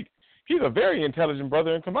last week. He's a very intelligent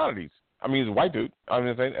brother in commodities. I mean, he's a white dude. I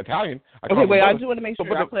mean, Italian. Okay, wait. I just want to make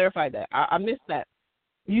sure I clarified that. I missed that.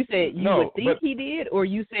 You said would think he did, or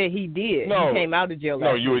you said he did? No, he came out of jail.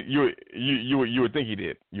 No, you would think he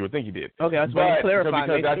did. You would think he did. Okay, I just want to clarify.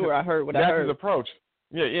 Make sure I heard what I heard. That's his approach.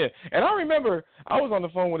 Yeah. And I remember I was on the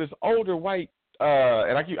phone with this older white.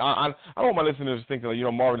 And I don't want my listeners to think that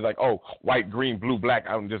Marvin is like, oh, white, green, blue, black.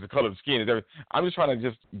 Just the color of the skin is everything. I'm just trying to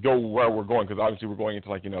just go where we're going because obviously we're going into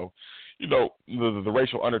the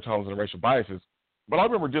racial undertones and the racial biases. But I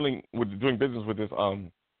remember doing business with this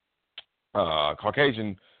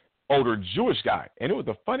Caucasian older Jewish guy, and it was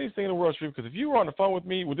the funniest thing in the world, Sharif, because if you were on the phone with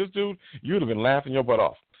me with this dude, you'd have been laughing your butt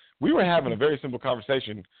off. We were having a very simple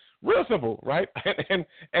conversation, real simple, right? And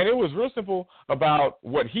it was real simple about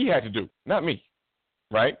what he had to do, not me,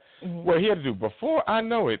 right? Mm-hmm. What he had to do. Before I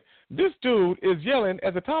know it, this dude is yelling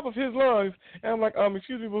at the top of his lungs, and I'm like,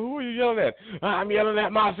 excuse me, but who are you yelling at? I'm yelling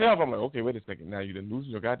at myself. I'm like, okay, wait a second. Now you done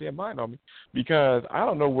losing your goddamn mind on me because I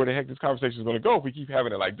don't know where the heck this conversation is going to go if we keep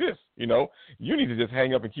having it like this. You need to just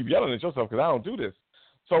hang up and keep yelling at yourself because I don't do this.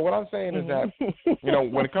 So what I'm saying is that,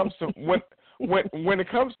 when it comes to when it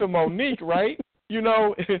comes to Monique, right?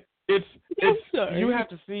 It's you have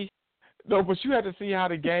to see. No, but you have to see how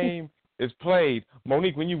the game is played.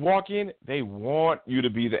 Monique, when you walk in, they want you to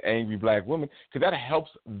be the angry black woman because that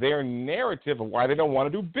helps their narrative of why they don't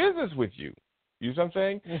want to do business with you. You know what I'm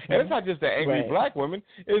saying? Mm-hmm. And it's not just the angry black woman.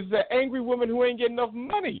 It's the angry woman who ain't getting enough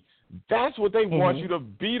money. That's what they want you to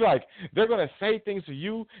be like. They're going to say things to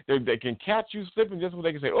you. They can catch you slipping just when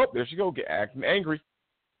they can say, oh, there she go, get acting angry.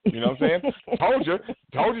 You know what I'm saying?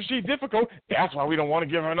 Told you she's difficult. That's why we don't want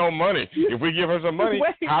to give her no money. If we give her some money,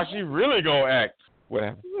 how's she really going to act? What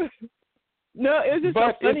happened? No, it was just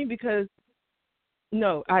so funny because,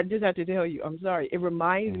 I just have to tell you, I'm sorry. It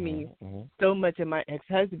reminds me so much of my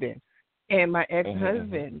ex-husband. And my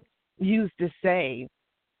ex-husband used to say,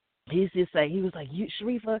 he was like,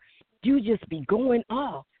 Sharifa, you just be going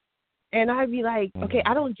off. And I'd be like, okay,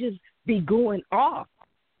 I don't just be going off.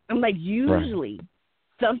 I'm like, usually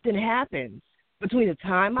something happens between the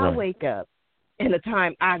time I wake up and the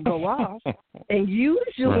time I go off. And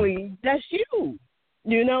usually that's you.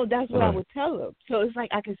 That's what I would tell them. So it's like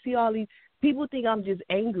I can see all these people think I'm just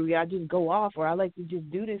angry. I just go off or I like to just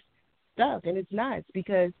do this stuff. And it's not. It's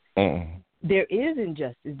because there is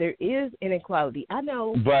injustice. There is inequality. I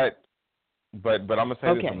know. But I'm going to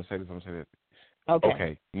say this. I'm going to say this.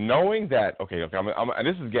 Okay. Knowing that,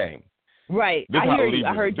 this is game. Right. I hear you.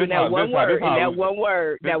 I heard you in that one word.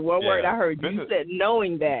 That one word I heard you. You said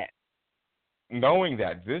knowing that. Knowing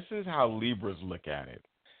that. This is how Libras look at it.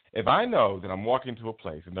 If I know that I'm walking to a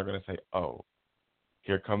place and they're going to say, oh,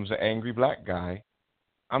 here comes the angry black guy,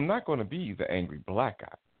 I'm not going to be the angry black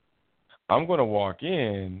guy. I'm going to walk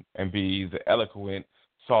in and be the eloquent,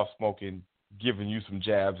 soft-spoken, giving you some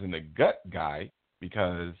jabs in the gut guy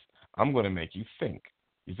because I'm going to make you think.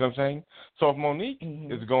 You see what I'm saying? So if Monique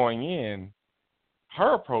is going in,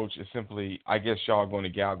 her approach is simply, I guess y'all are going to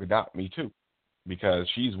Gal Gadot me too because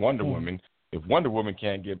she's Wonder Woman. If Wonder Woman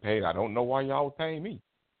can't get paid, I don't know why y'all would pay me.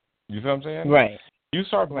 You see what I'm saying? Right. You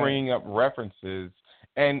start bringing up references,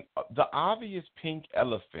 and the obvious pink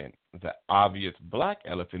elephant, the obvious black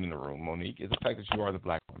elephant in the room, Monique, is the fact that you are the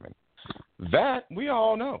black woman. That we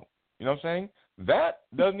all know. You know what I'm saying? That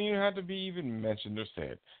doesn't even have to be even mentioned or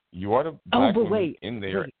said. You are the black woman in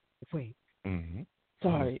there. Wait.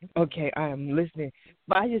 Sorry. Okay, I am listening.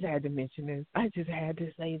 But I just had to mention this. I just had to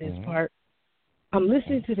say this part. I'm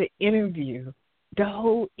listening to the interview the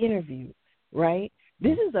whole interview, right?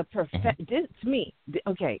 This is a this to me.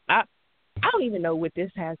 Okay, I don't even know what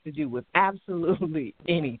this has to do with absolutely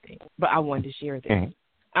anything, but I wanted to share this.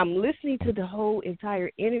 I'm listening to the whole entire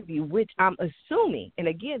interview, which I'm assuming, and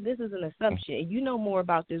again, this is an assumption, and you know more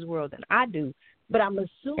about this world than I do, but I'm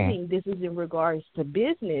assuming this is in regards to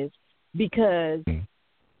business because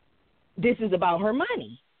this is about her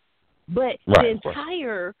money. But the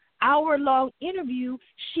entire hour-long interview,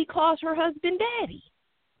 she calls her husband daddy.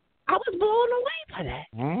 I was blown away by that.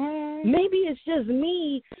 Maybe it's just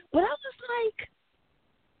me, but I was like,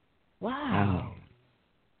 wow.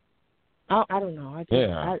 I don't know. I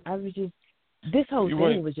was just, this whole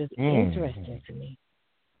thing was just interesting to me.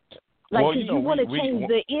 Like, well, you want to change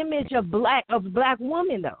the image of black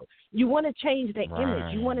woman, though. You want to change the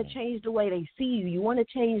image. You want to change the way they see you. You want to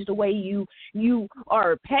change the way you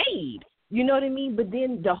are paid. You know what I mean? But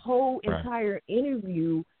then the whole entire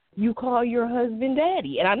interview, you call your husband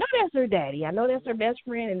daddy. And I know that's her daddy. I know that's her best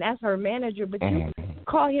friend and that's her manager, but you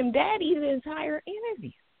call him daddy the entire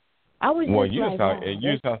interview. I was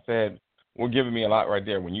just said, well, giving me a lot right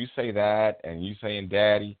there. When you say that and you saying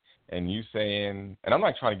daddy and you saying, and I'm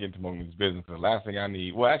not trying to get into Monique's business because the last thing I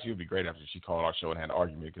need, well, actually it would be great after she called our show and had an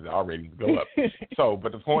argument because our ratings go up. So,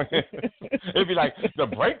 but the point is, it'd be like the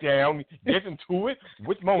breakdown gets into it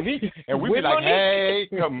with Monique and we'd be like, hey,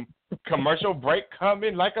 commercial break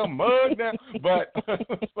coming like a mug now. But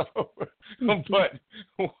the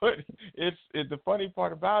funny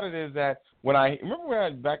part about it is that when I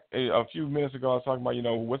back a few minutes ago I was talking about,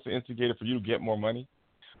 what's the instigator for you to get more money?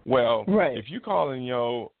 Well, if you calling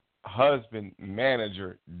your husband,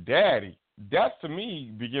 manager, daddy, that's to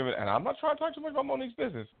me beginning, and I'm not trying to talk too much about Monique's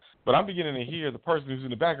business, but I'm beginning to hear the person who's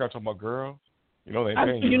in the background talking about, girl, they ain't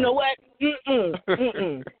paying you. You know what?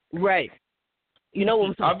 Right. You know what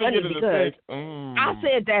was so funny because I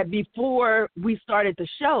said that before we started the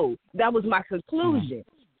show. That was my conclusion.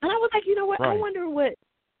 And I was like, you know what? I wonder what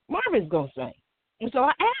Marvin's going to say. And so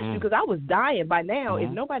I asked you because I was dying by now.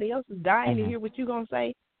 If nobody else is dying to hear what you're going to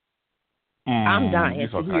say, I'm dying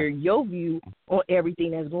to hear your view on everything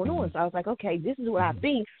that's going on. So I was like, okay, this is what I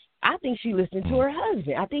think. I think she listened to her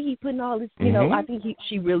husband. I think he putting all this, I think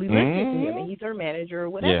she really listened to him, and he's her manager or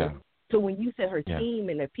whatever. Yeah. So when you said her team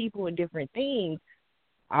and the people and different things,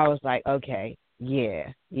 I was like, okay,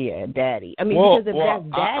 yeah, daddy. I mean, because if that's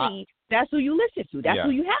daddy, that's who you listen to. That's who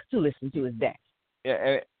you have to listen to is daddy.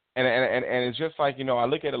 Yeah, and it's just like, I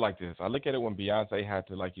look at it like this. I look at it when Beyonce had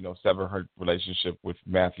to, sever her relationship with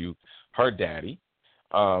Matthew, her daddy,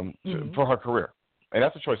 for her career. And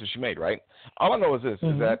that's a choice that she made, right? All I know is this,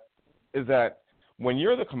 is that when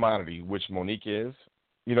you're the commodity, which Monique is,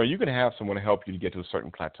 you can have someone to help you to get to a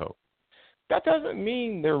certain plateau. That doesn't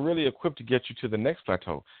mean they're really equipped to get you to the next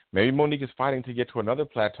plateau. Maybe Monique is fighting to get to another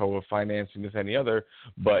plateau of financing this and the other,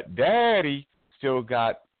 but daddy still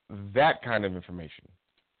got that kind of information.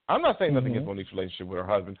 I'm not saying nothing against Monique's relationship with her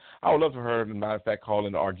husband. I would love for her, as a matter of fact, call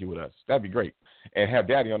in to argue with us. That'd be great. And have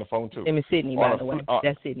daddy on the phone, too. Name is Sydney, by the way.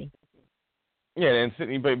 That's Sydney. Yeah, and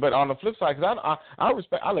Sydney, but on the flip side, because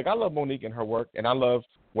I love Monique and her work, and I love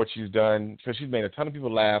what she's done, because she's made a ton of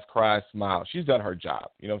people laugh, cry, smile. She's done her job,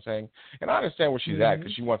 you know what I'm saying? And I understand where she's at,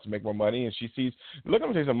 because she wants to make more money, and she sees, look,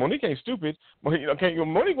 I'm going to tell you something, Monique ain't stupid.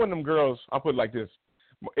 Monique one of them girls, I'll put it like this.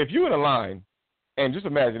 If you're in a line, and just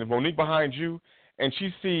imagine if Monique behind you, and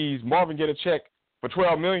she sees Marvin get a check for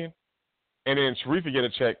 $12 million, and then Sharifa get a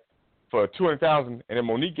check for $200,000, and then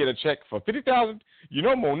Monique get a check for $50,000.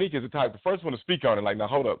 Monique is the type, the first one to speak on it. Like, now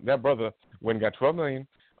hold up, that brother went and got $12 million.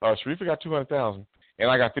 Sharifa got $200,000,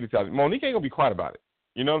 and I got $50,000. Monique ain't gonna be quiet about it.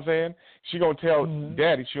 You know what I'm saying? She gonna tell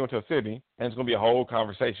Daddy, she gonna tell Sydney, and it's gonna be a whole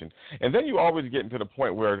conversation. And then you always get to the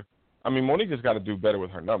point where, Monique just got to do better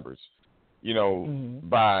with her numbers.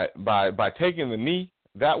 By taking the knee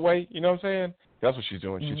that way. You know what I'm saying? That's what she's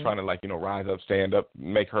doing. She's trying to rise up, stand up,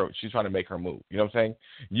 she's trying to make her move. You know what I'm saying?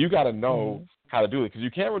 You got to know how to do it because you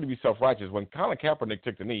can't really be self-righteous. When Colin Kaepernick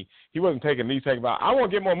took the knee, he wasn't taking the knee talking about, I want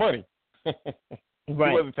to get more money. He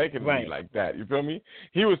wasn't taking the knee like that. You feel me?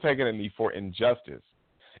 He was taking a knee for injustice.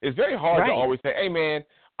 It's very hard to always say, hey, man,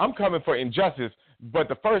 I'm coming for injustice, but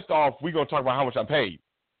first off, we're going to talk about how much I'm paid.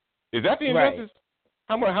 Is that the injustice?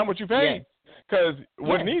 How much you paid? Because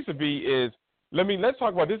what needs to be is, let's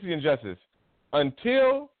talk about this is the injustice.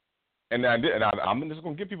 Until, and I'm just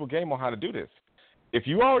going to give people game on how to do this. If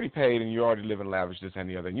you already paid and you already live in lavish, this and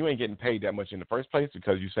the other, and you ain't getting paid that much in the first place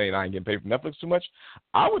because you're saying I ain't getting paid for Netflix too much,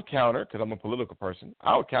 I would counter, because I'm a political person,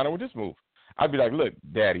 I would counter with this move. I'd be like, look,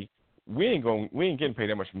 Daddy, we ain't getting paid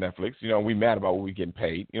that much from Netflix. We mad about what we getting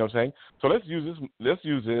paid. You know what I'm saying? So let's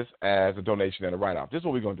use this as a donation and a write-off. This is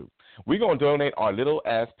what we're going to do. We're going to donate our little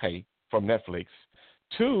ass pay from Netflix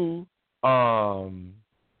to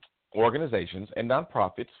organizations and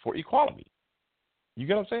nonprofits for equality. You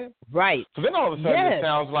get what I'm saying? Right. So then all of a sudden Yes. it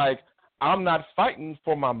sounds like I'm not fighting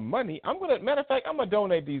for my money. Matter of fact, I'm gonna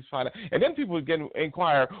donate these finance. And then people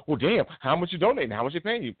inquire, well, damn, how much you donating? How much you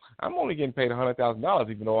paying you? I'm only getting paid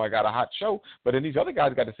 $100,000, even though I got a hot show. But then these other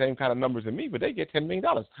guys got the same kind of numbers as me, but they get $10 million.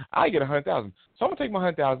 I get $100,000. So I'm gonna take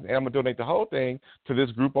my $100,000 and I'm gonna donate the whole thing to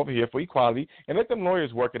this group over here for equality, and let them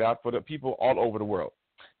lawyers work it out for the people all over the world.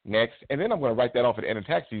 Next, and then I'm gonna write that off at the end of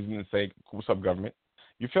tax season and say, what's up, government?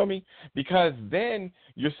 You feel me? Because then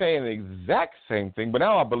you're saying the exact same thing, but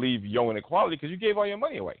now I believe you're inequality because you gave all your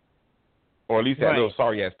money away. Or at least that little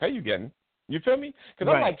sorry-ass pay you getting. You feel me?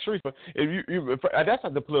 Because I'm like, Sharifa, if that's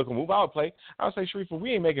like the political move I would play. I would say, Sharifa,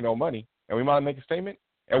 we ain't making no money, and we might make a statement,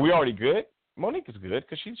 and we already good. Monique is good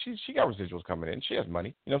because she got residuals coming in. She has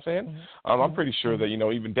money. You know what I'm saying? I'm pretty sure that,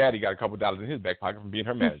 even Daddy got a couple $dollars in his back pocket from being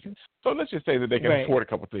her manager. So let's just say that they can afford a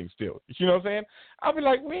couple things still. You know what I'm saying? I'll be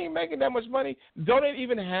like, we ain't making that much money. Donate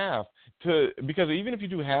even half because even if you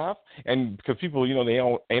do half, and because people, they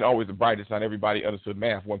ain't always the brightest. Not everybody understood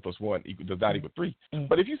math. 1 + 1 does not equal 3.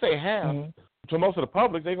 But if you say half to most of the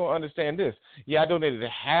public, they're gonna understand this. Yeah, I donated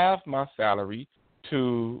half my salary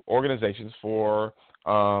to organizations for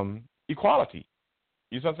equality.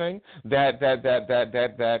 You know what I'm saying?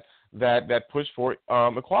 That push for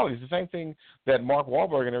equality. It's the same thing that Mark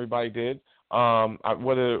Wahlberg and everybody did. What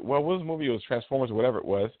was the movie? It was Transformers or whatever it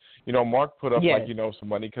was. Mark put up some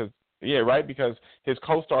money because his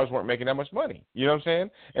co-stars weren't making that much money. You know what I'm saying?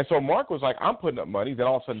 And so Mark was like, I'm putting up money. Then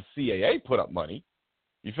all of a sudden CAA put up money.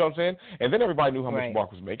 You feel what I'm saying? And then everybody knew how much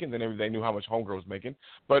Mark was making. Then they knew how much Homegirl was making.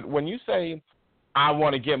 But when you say, I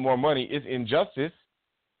want to get more money, it's injustice.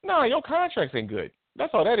 No, your contracts ain't good.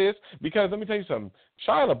 That's all that is. Because let me tell you something.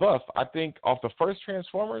 Shia LaBeouf, I think, off the first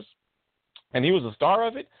Transformers, and he was a star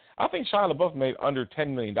of it, I think Shia LaBeouf made under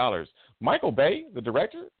 $10 million. Michael Bay, the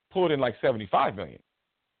director, pulled in like $75 million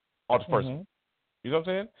off the first one. You know what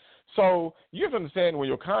I'm saying? So you have to understand when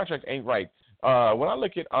your contract ain't right. When I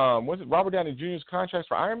look at, was it Robert Downey Jr.'s contracts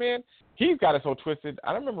for Iron Man, he's got it so twisted.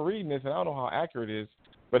 I remember reading this, and I don't know how accurate it is,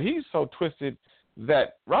 but he's so twisted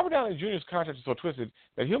that Robert Downey Jr.'s contract is so twisted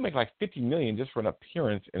that he'll make like $50 million just for an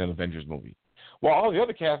appearance in an Avengers movie, while all the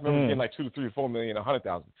other cast members getting like $2 to $3 or $4 million,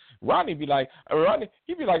 $100,000. Rodney be like,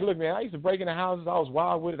 he'd be like, look, man, I used to break into houses, I was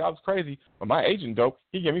wild with it, I was crazy, but my agent dope,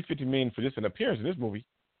 he gave me $50 million for just an appearance in this movie.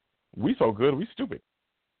 We so good, we stupid.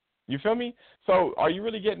 You feel me? So are you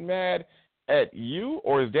really getting mad at you,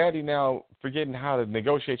 or is Daddy now forgetting how to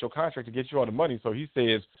negotiate your contract to get you all the money? So he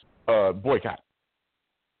says, boycott.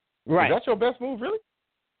 Right. Is that your best move, really?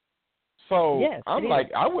 So yes, I'm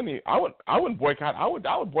like, I wouldn't boycott. I would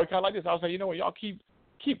boycott like this. I would say, you know what, y'all keep.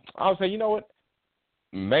 I would say, you know what,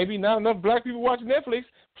 maybe not enough black people watching Netflix.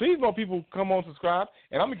 Please, more people come on, subscribe,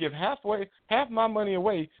 and I'm gonna give half my money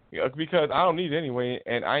away because I don't need it anyway,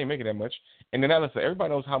 and I ain't making that much. And then everybody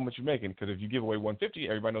knows how much you're making, because if you give away $150,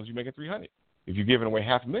 everybody knows you're making $300. If you're giving away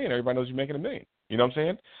 $500,000, everybody knows you're making $1 million. You know what I'm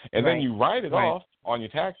saying? And then you write it off on your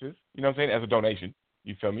taxes. You know what I'm saying, as a donation.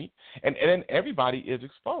 You feel me? And then everybody is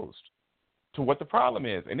exposed to what the problem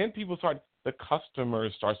is. And then the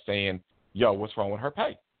customers start saying, yo, what's wrong with her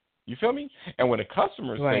pay? You feel me? And when the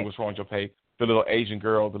customers say what's wrong with your pay, the little Asian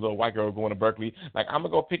girl, the little white girl going to Berkeley, like, I'm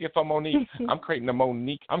going to go pick it for Monique. I'm creating a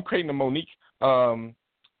Monique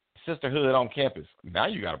sisterhood on campus. Now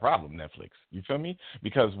you got a problem, Netflix. You feel me?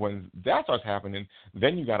 Because when that starts happening,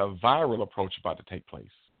 then you got a viral approach about to take place.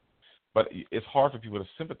 But it's hard for people to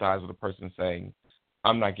sympathize with a person saying,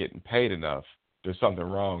 I'm not getting paid enough, there's something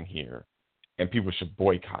wrong here, and people should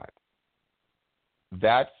boycott.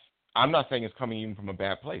 I'm not saying it's coming even from a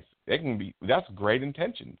bad place. That's great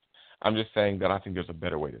intentions. I'm just saying that I think there's a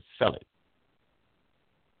better way to sell it.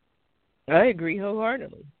 I agree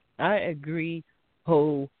wholeheartedly.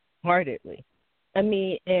 I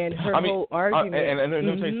mean, and her whole argument. And let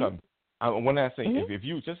me tell you something. One last thing. If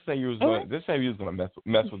you just say you was going to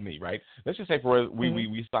mess with me, right? Let's just say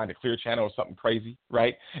we signed a Clear Channel or something crazy,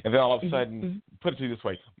 right? And then all of a sudden, put it to you this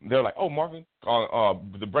way, they're like, oh, Marvin,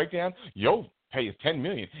 the breakdown, your pay is $10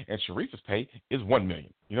 million and Sharifa's pay is $1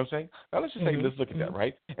 million. You know what I'm saying? Now let's just say, let's look at that,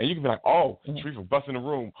 right? And you can be like, oh, Sharifa busting the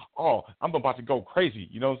room. Oh, I'm about to go crazy.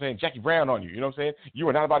 You know what I'm saying? Jackie Brown on you. You know what I'm saying? You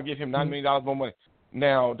are not about to give him $9 million more money.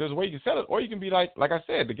 Now, there's a way you can sell it, or you can be like I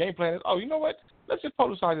said, the game plan is, oh, you know what? Let's just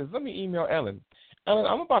publicize this. Let me email Ellen. Ellen,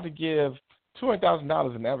 I'm about to give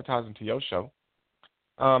 $200,000 in advertising to your show.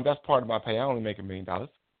 That's part of my pay. I only make $1 million.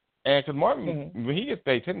 And because Martin, when he gets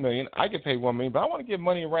paid $10 million, I get paid $1 million. But I want to give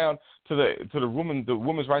money around to the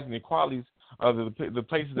women's rights and equalities the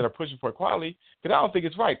places that are pushing for equality, because I don't think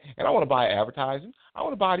it's right. And I want to buy advertising. I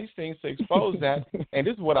want to buy these things to expose that, and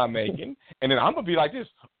this is what I'm making. And then I'm going to be like this.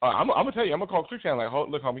 I'm going to tell you, I'm going to call Click Channel like,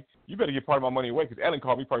 look, homie, you better get part of my money away, because Ellen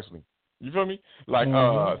called me personally. You feel me? Like,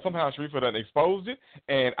 somehow Sharifa done exposed it,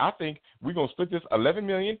 and I think we're going to split this $11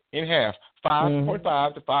 million in half,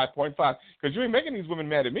 5.5 to 5.5, because you ain't making these women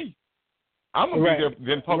mad at me. I'm going to be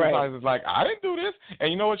there then publicized as like, I didn't do this,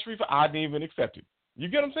 and you know what, Sharifa? I didn't even accept it. You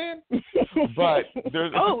get what I'm saying? But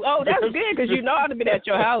there's that's good, because you know I'd have been at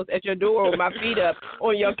your house, at your door, with my feet up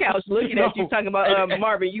on your couch, looking at you, talking about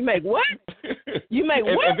Marvin. You make what? You make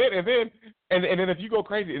what? And then if you go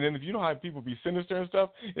crazy, and then if you know how people be sinister and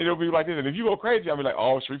stuff, it'll be like this. And if you go crazy, I'll be like,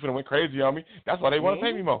 oh, Sharifa went crazy on me. That's why they want to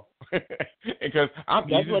pay me more, because I'm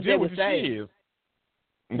easy to deal with. She is.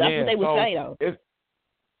 That's what they would say, though.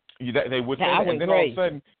 They would say that, and then all of a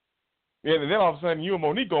sudden. Yeah, and then all of a sudden, you and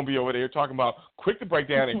Monique gonna be over there talking about quick to break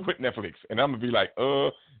down and quit Netflix, and I'm gonna be like,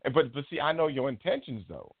 but see, I know your intentions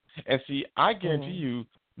though, and see, I guarantee you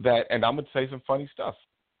that, and I'm gonna say some funny stuff.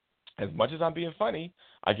 As much as I'm being funny,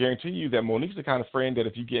 I guarantee you that Monique's the kind of friend that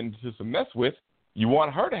if you get into some mess with, you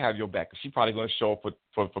want her to have your back, because she's probably gonna show up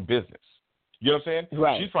for business. You know what I'm saying?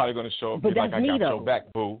 Right. She's probably gonna show up but like, I got your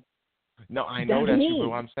back, boo. No, I know that's you,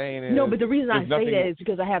 boo. I'm saying is, no, but the reason I say that is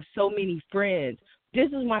because I have so many friends.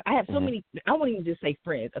 I have so many, I won't even just say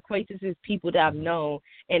friends, acquaintances, people that I've known,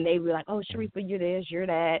 and they be like, oh, Sharifa, you're this, you're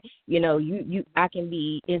that. You know, I can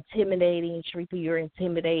be intimidating. Sharifa, you're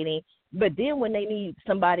intimidating. But then when they need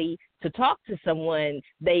somebody to talk to someone,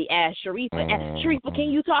 they ask Sharifa, Sharifa, can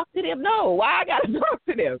you talk to them? No, why I got to talk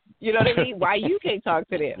to them? You know what I mean? Why you can't talk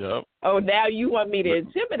to them? Yep. Oh, now you want me to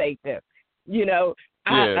intimidate them. You know,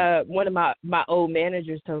 one of my old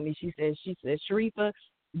managers told me, she said, Sharifa,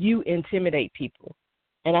 you intimidate people.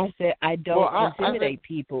 And I said, I don't intimidate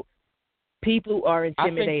people. People are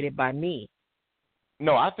intimidated by me.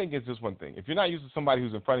 No, I think it's just one thing. If you're not used to somebody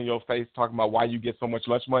who's in front of your face talking about why you get so much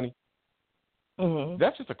lunch money,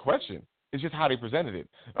 that's just a question. It's just how they presented it.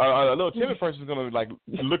 A little timid person is going to like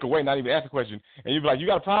look away, not even ask a question. And you'll be like, you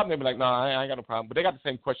got a problem? They'll be like, no, I ain't got no problem. But they got the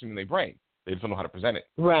same question in their brain. They just don't know how to present it.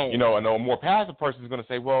 Right. You know, and a more passive person is going to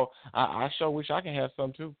say, well, I sure wish I can have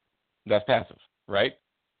some too. That's passive, right?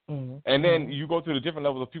 And then you go through the different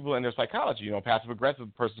levels of people in their psychology. You know,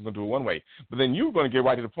 passive-aggressive person is going to do it one way. But then you're going to get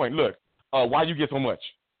right to the point. Look, why you get so much?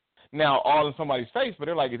 Now, all in somebody's face, but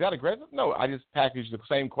they're like, is that aggressive? No, I just packaged the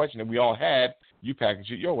same question that we all had. You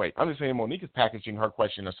packaged it your way. I'm just saying Monique is packaging her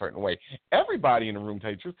question a certain way. Everybody in the room, tell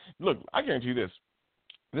you the truth. Look, I guarantee you this.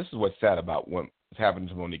 This is what's sad about what's happening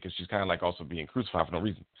to Monique, because she's kind of like also being crucified for no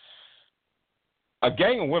reason. A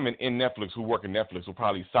gang of women in Netflix who work in Netflix will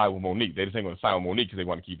probably side with Monique. They just ain't going to side with Monique because they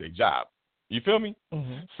want to keep their job. You feel me?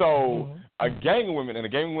 So a gang of women and a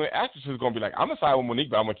gang of women actresses is going to be like, I'm going to side with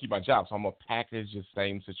Monique, but I'm going to keep my job. So I'm going to package the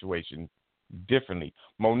same situation differently.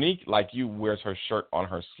 Monique, like you, wears her shirt on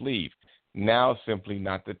her sleeve. Now simply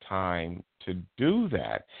not the time to do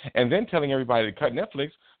that. And then telling everybody to cut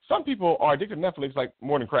Netflix. Some people are addicted to Netflix like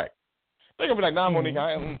more than crack. They're going to be like, nah, Monique,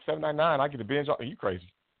 I am $7.99. I get the binge. Are you crazy?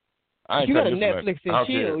 You got to Netflix and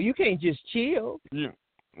chill. You can't just chill. Yeah,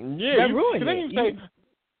 that ruined it.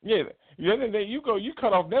 Then you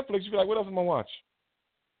cut off Netflix. You be like, what else am I watch?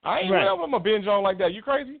 I ain't I'm a binge on like that. You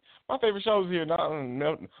crazy? My favorite shows here.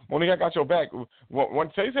 Monique, I got your back.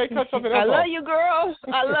 Say cut something else. I love you, girl.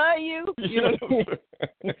 I love you. You know.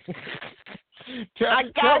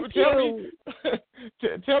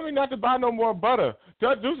 Tell me not to buy no more butter. Do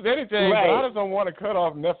anything, but I just don't want to cut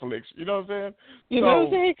off Netflix. You know what I'm saying? You know what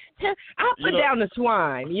I'm saying? I'll put down the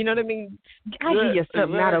swine. You know what I mean? I'll give you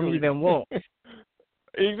something I don't even want.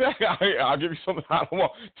 Exactly. I'll give you something I don't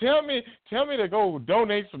want. Tell me to go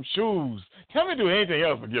donate some shoes. Tell me to do anything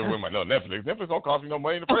else but give away my Netflix. Netflix don't cost me no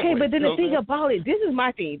money in the first place. Okay, but then the thing about it, this is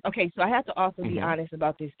my thing. Okay, so I have to also be honest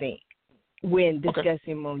about this thing when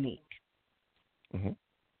discussing Monique.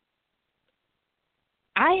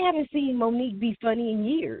 I haven't seen Monique be funny in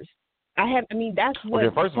years. That's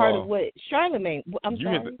what part of what Charlamagne. I'm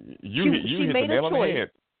sorry. You hit the nail on the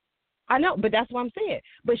head. I know, but that's what I'm saying.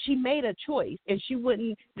 But she made a choice, and she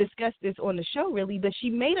wouldn't discuss this on the show really, but she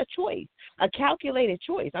made a choice, a calculated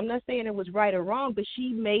choice. I'm not saying it was right or wrong, but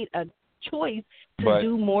she made a choice to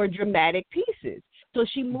do more dramatic pieces. So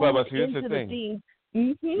she moved into the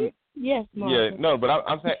things. Yes, Martha. Yeah, no, but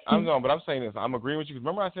I'm saying this. I'm agreeing with you.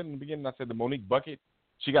 Remember I said in the beginning, I said the Monique bucket,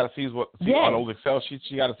 she got to see on those Excel sheets,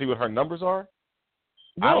 she got to see what her numbers are.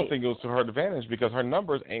 Right. I don't think it was to her advantage because her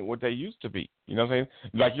numbers ain't what they used to be. You know what I'm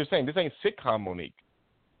saying? Like you're saying, this ain't sitcom Monique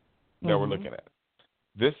that we're looking at.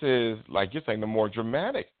 This is, like you're saying, the more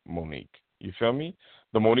dramatic Monique. You feel me?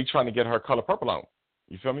 The Monique trying to get her Color Purple on.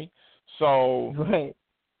 You feel me? So Right.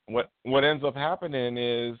 what ends up happening,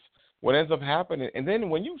 and then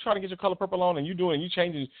when you try to get your color purple on and you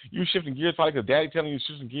shifting gears, probably because daddy telling you to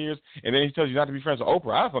shift some gears, and then he tells you not to be friends with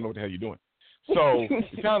Oprah, I don't know what the hell you're doing. So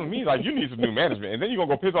it sounds to me like you need some new management, and then you're going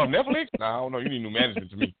to go piss off Netflix? No, I don't know. You need new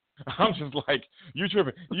management to me. I'm just like, you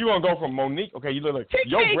tripping. You're going to go from Monique, okay, you look like,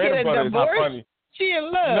 your bread and butter is not funny. She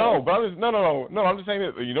in love. No, brothers, no. I'm just saying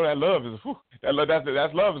that, you know, that love is,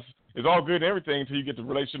 that's love is all good and everything until you get to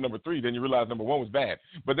relationship number 3. Then you realize number 1 was bad.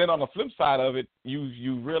 But then on the flip side of it,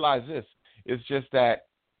 you realize this. It's just that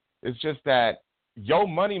your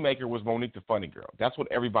moneymaker was Monique the Funny Girl. That's what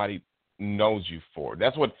everybody knows you for.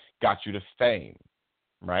 That's what got you to fame,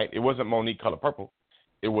 right? It wasn't Monique Color Purple.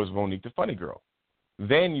 It was Monique the Funny Girl.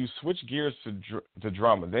 Then you switch gears to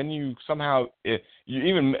drama. Then you somehow you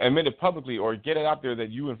even admit it publicly or get it out there that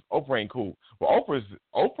you and Oprah ain't cool. Well,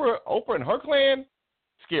 Oprah and her clan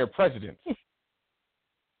scare presidents.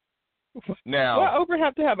 Now, well, Oprah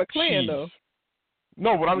have to have a clan though.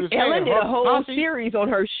 No, but I'm just saying. Ellen did a whole series on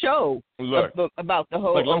her show about the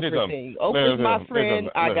whole Oprah thing. Oprah's my friend.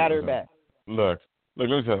 I got her back. Look, let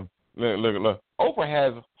me tell you. Look. Oprah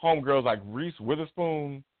has homegirls like Reese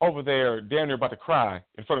Witherspoon over there damn near about to cry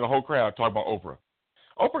in front of the whole crowd talking about Oprah.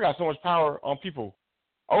 Oprah got so much power on people.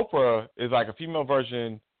 Oprah is like a female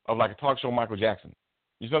version of like a talk show Michael Jackson.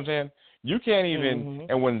 You see what I'm saying? You can't even,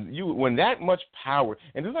 and when that much power,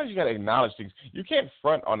 and sometimes you got to acknowledge things. You can't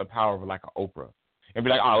front on the power of like an Oprah and be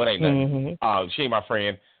like, oh, it ain't nothing. Oh, she ain't my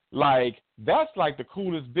friend. Like, that's like the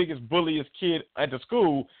coolest, biggest, bulliest kid at the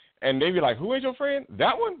school. And they be like, who is your friend?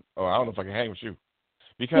 That one? Oh, I don't know if I can hang with you.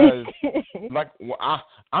 Because, like,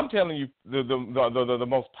 I'm telling you, the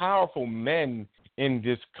most powerful men in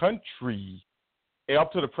this country,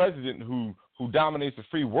 up to the president who dominates the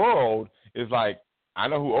free world, is like, I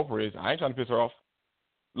know who Oprah is. I ain't trying to piss her off.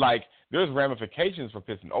 Like, there's ramifications for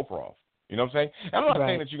pissing Oprah off. You know what I'm saying? And I'm not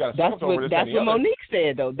saying that you got to that's over this. That's what Monique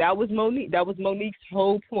said, though. That was Monique's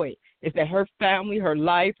whole point, is that her family, her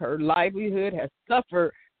life, her livelihood has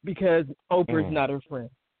suffered because Oprah's not her friend.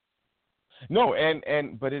 No,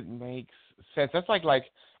 but it makes sense. That's like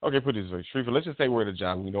okay, put it this way, Sharifa, let's just say we're at a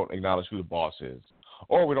job and we don't acknowledge who the boss is,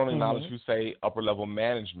 or we don't acknowledge who, say, upper level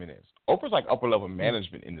management is. Oprah's like upper level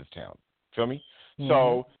management in this town. Feel me?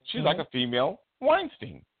 So she's like a female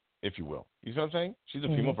Weinstein, if you will. You see what I'm saying? She's a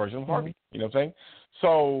female version of Harvey. You know what I'm saying?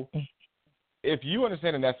 So if you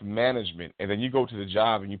understand that that's management, and then you go to the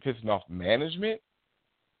job and you're pissing off management,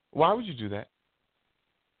 why would you do that?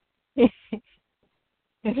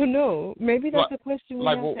 I don't know. Maybe that's a question we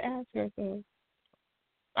have to ask ourselves.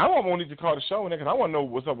 I want Monique to call the show because I want to know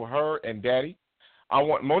what's up with her and Daddy. I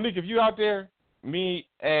want Monique, if you out there, me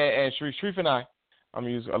and Sharif and I'm going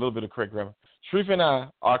to use a little bit of correct grammar. Sharif and I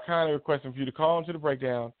are kind of requesting for you to call into the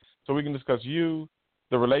breakdown so we can discuss you,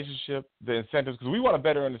 the relationship, the incentives, because we want to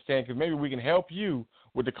better understand, because maybe we can help you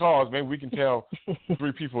with the cause. Maybe we can tell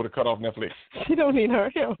 3 people to cut off Netflix. She don't need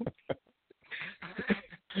our help.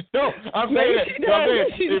 No, I'm saying that.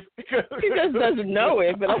 She just doesn't know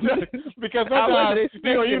it, but because sometimes,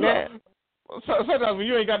 sometimes when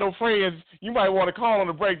you ain't got no friends, you might want to call on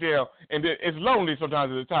the breakdown, and it's lonely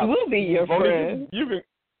sometimes at the top. We'll be your friend.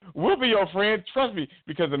 We'll be your friend. Trust me,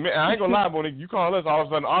 because I ain't gonna lie, Monique. You call us, all of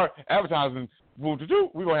a sudden our advertising. We're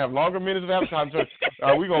gonna have longer minutes of advertising.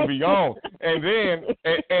 We're gonna be on, and then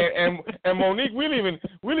and Monique, we'll even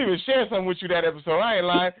share something with you that episode. I ain't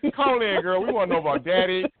lying. Call in, girl. We want to know about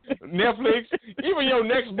Daddy, Netflix, even your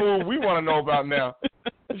next move. We want to know about now.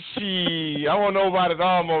 I want to know about it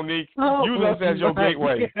all, Monique. Use us as your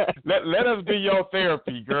gateway. Let us be your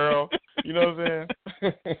therapy, girl. You know what I'm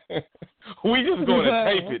saying? We just going to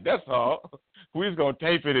tape it. That's all. We just going to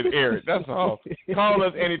tape it and air it. That's all. Call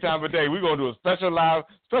us any time of day. We're going to do a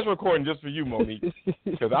special recording just for you, Monique,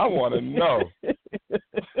 because I want to know.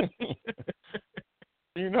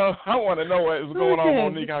 You know, I want to know what is going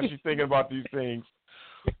on, Monique, how she's thinking about these things.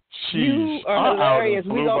 You are hilarious.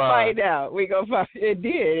 We're going to find out. We're going to find it.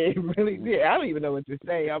 Did. It really did. I don't even know what to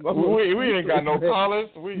say. We ain't got no callers.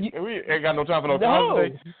 We ain't got no time for no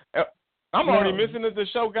callers today. I'm already missing that the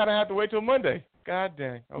show got to have to wait till Monday. God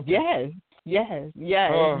dang. Okay. Yes.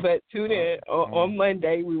 But tune in on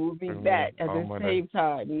Monday. We will be back at the same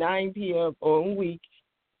time, 9 p.m. on week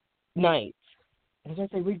nights. As I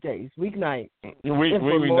say, weekdays, weeknights.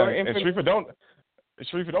 Weeknights. And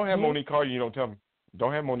Sharifa, don't have Monique call you. You don't tell me.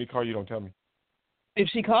 Don't have Monique call you. Don't tell me. If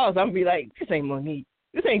she calls, I'm gonna be like, this ain't Monique.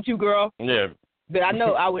 This ain't you, girl. Yeah. But I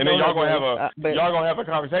know I would. And then y'all gonna have a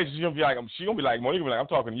conversation. She gonna be like, Monique will be like, I'm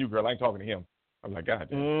talking to you, girl. I ain't talking to him. I'm like, God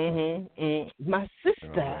damn. My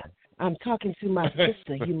sister. I'm talking to my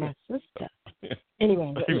sister. You my sister.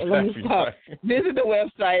 Anyway, let me stop. Visit the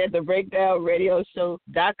website at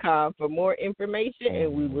thebreakdownradioshow.com for more information,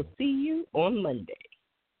 and we will see you on Monday.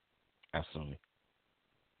 Absolutely.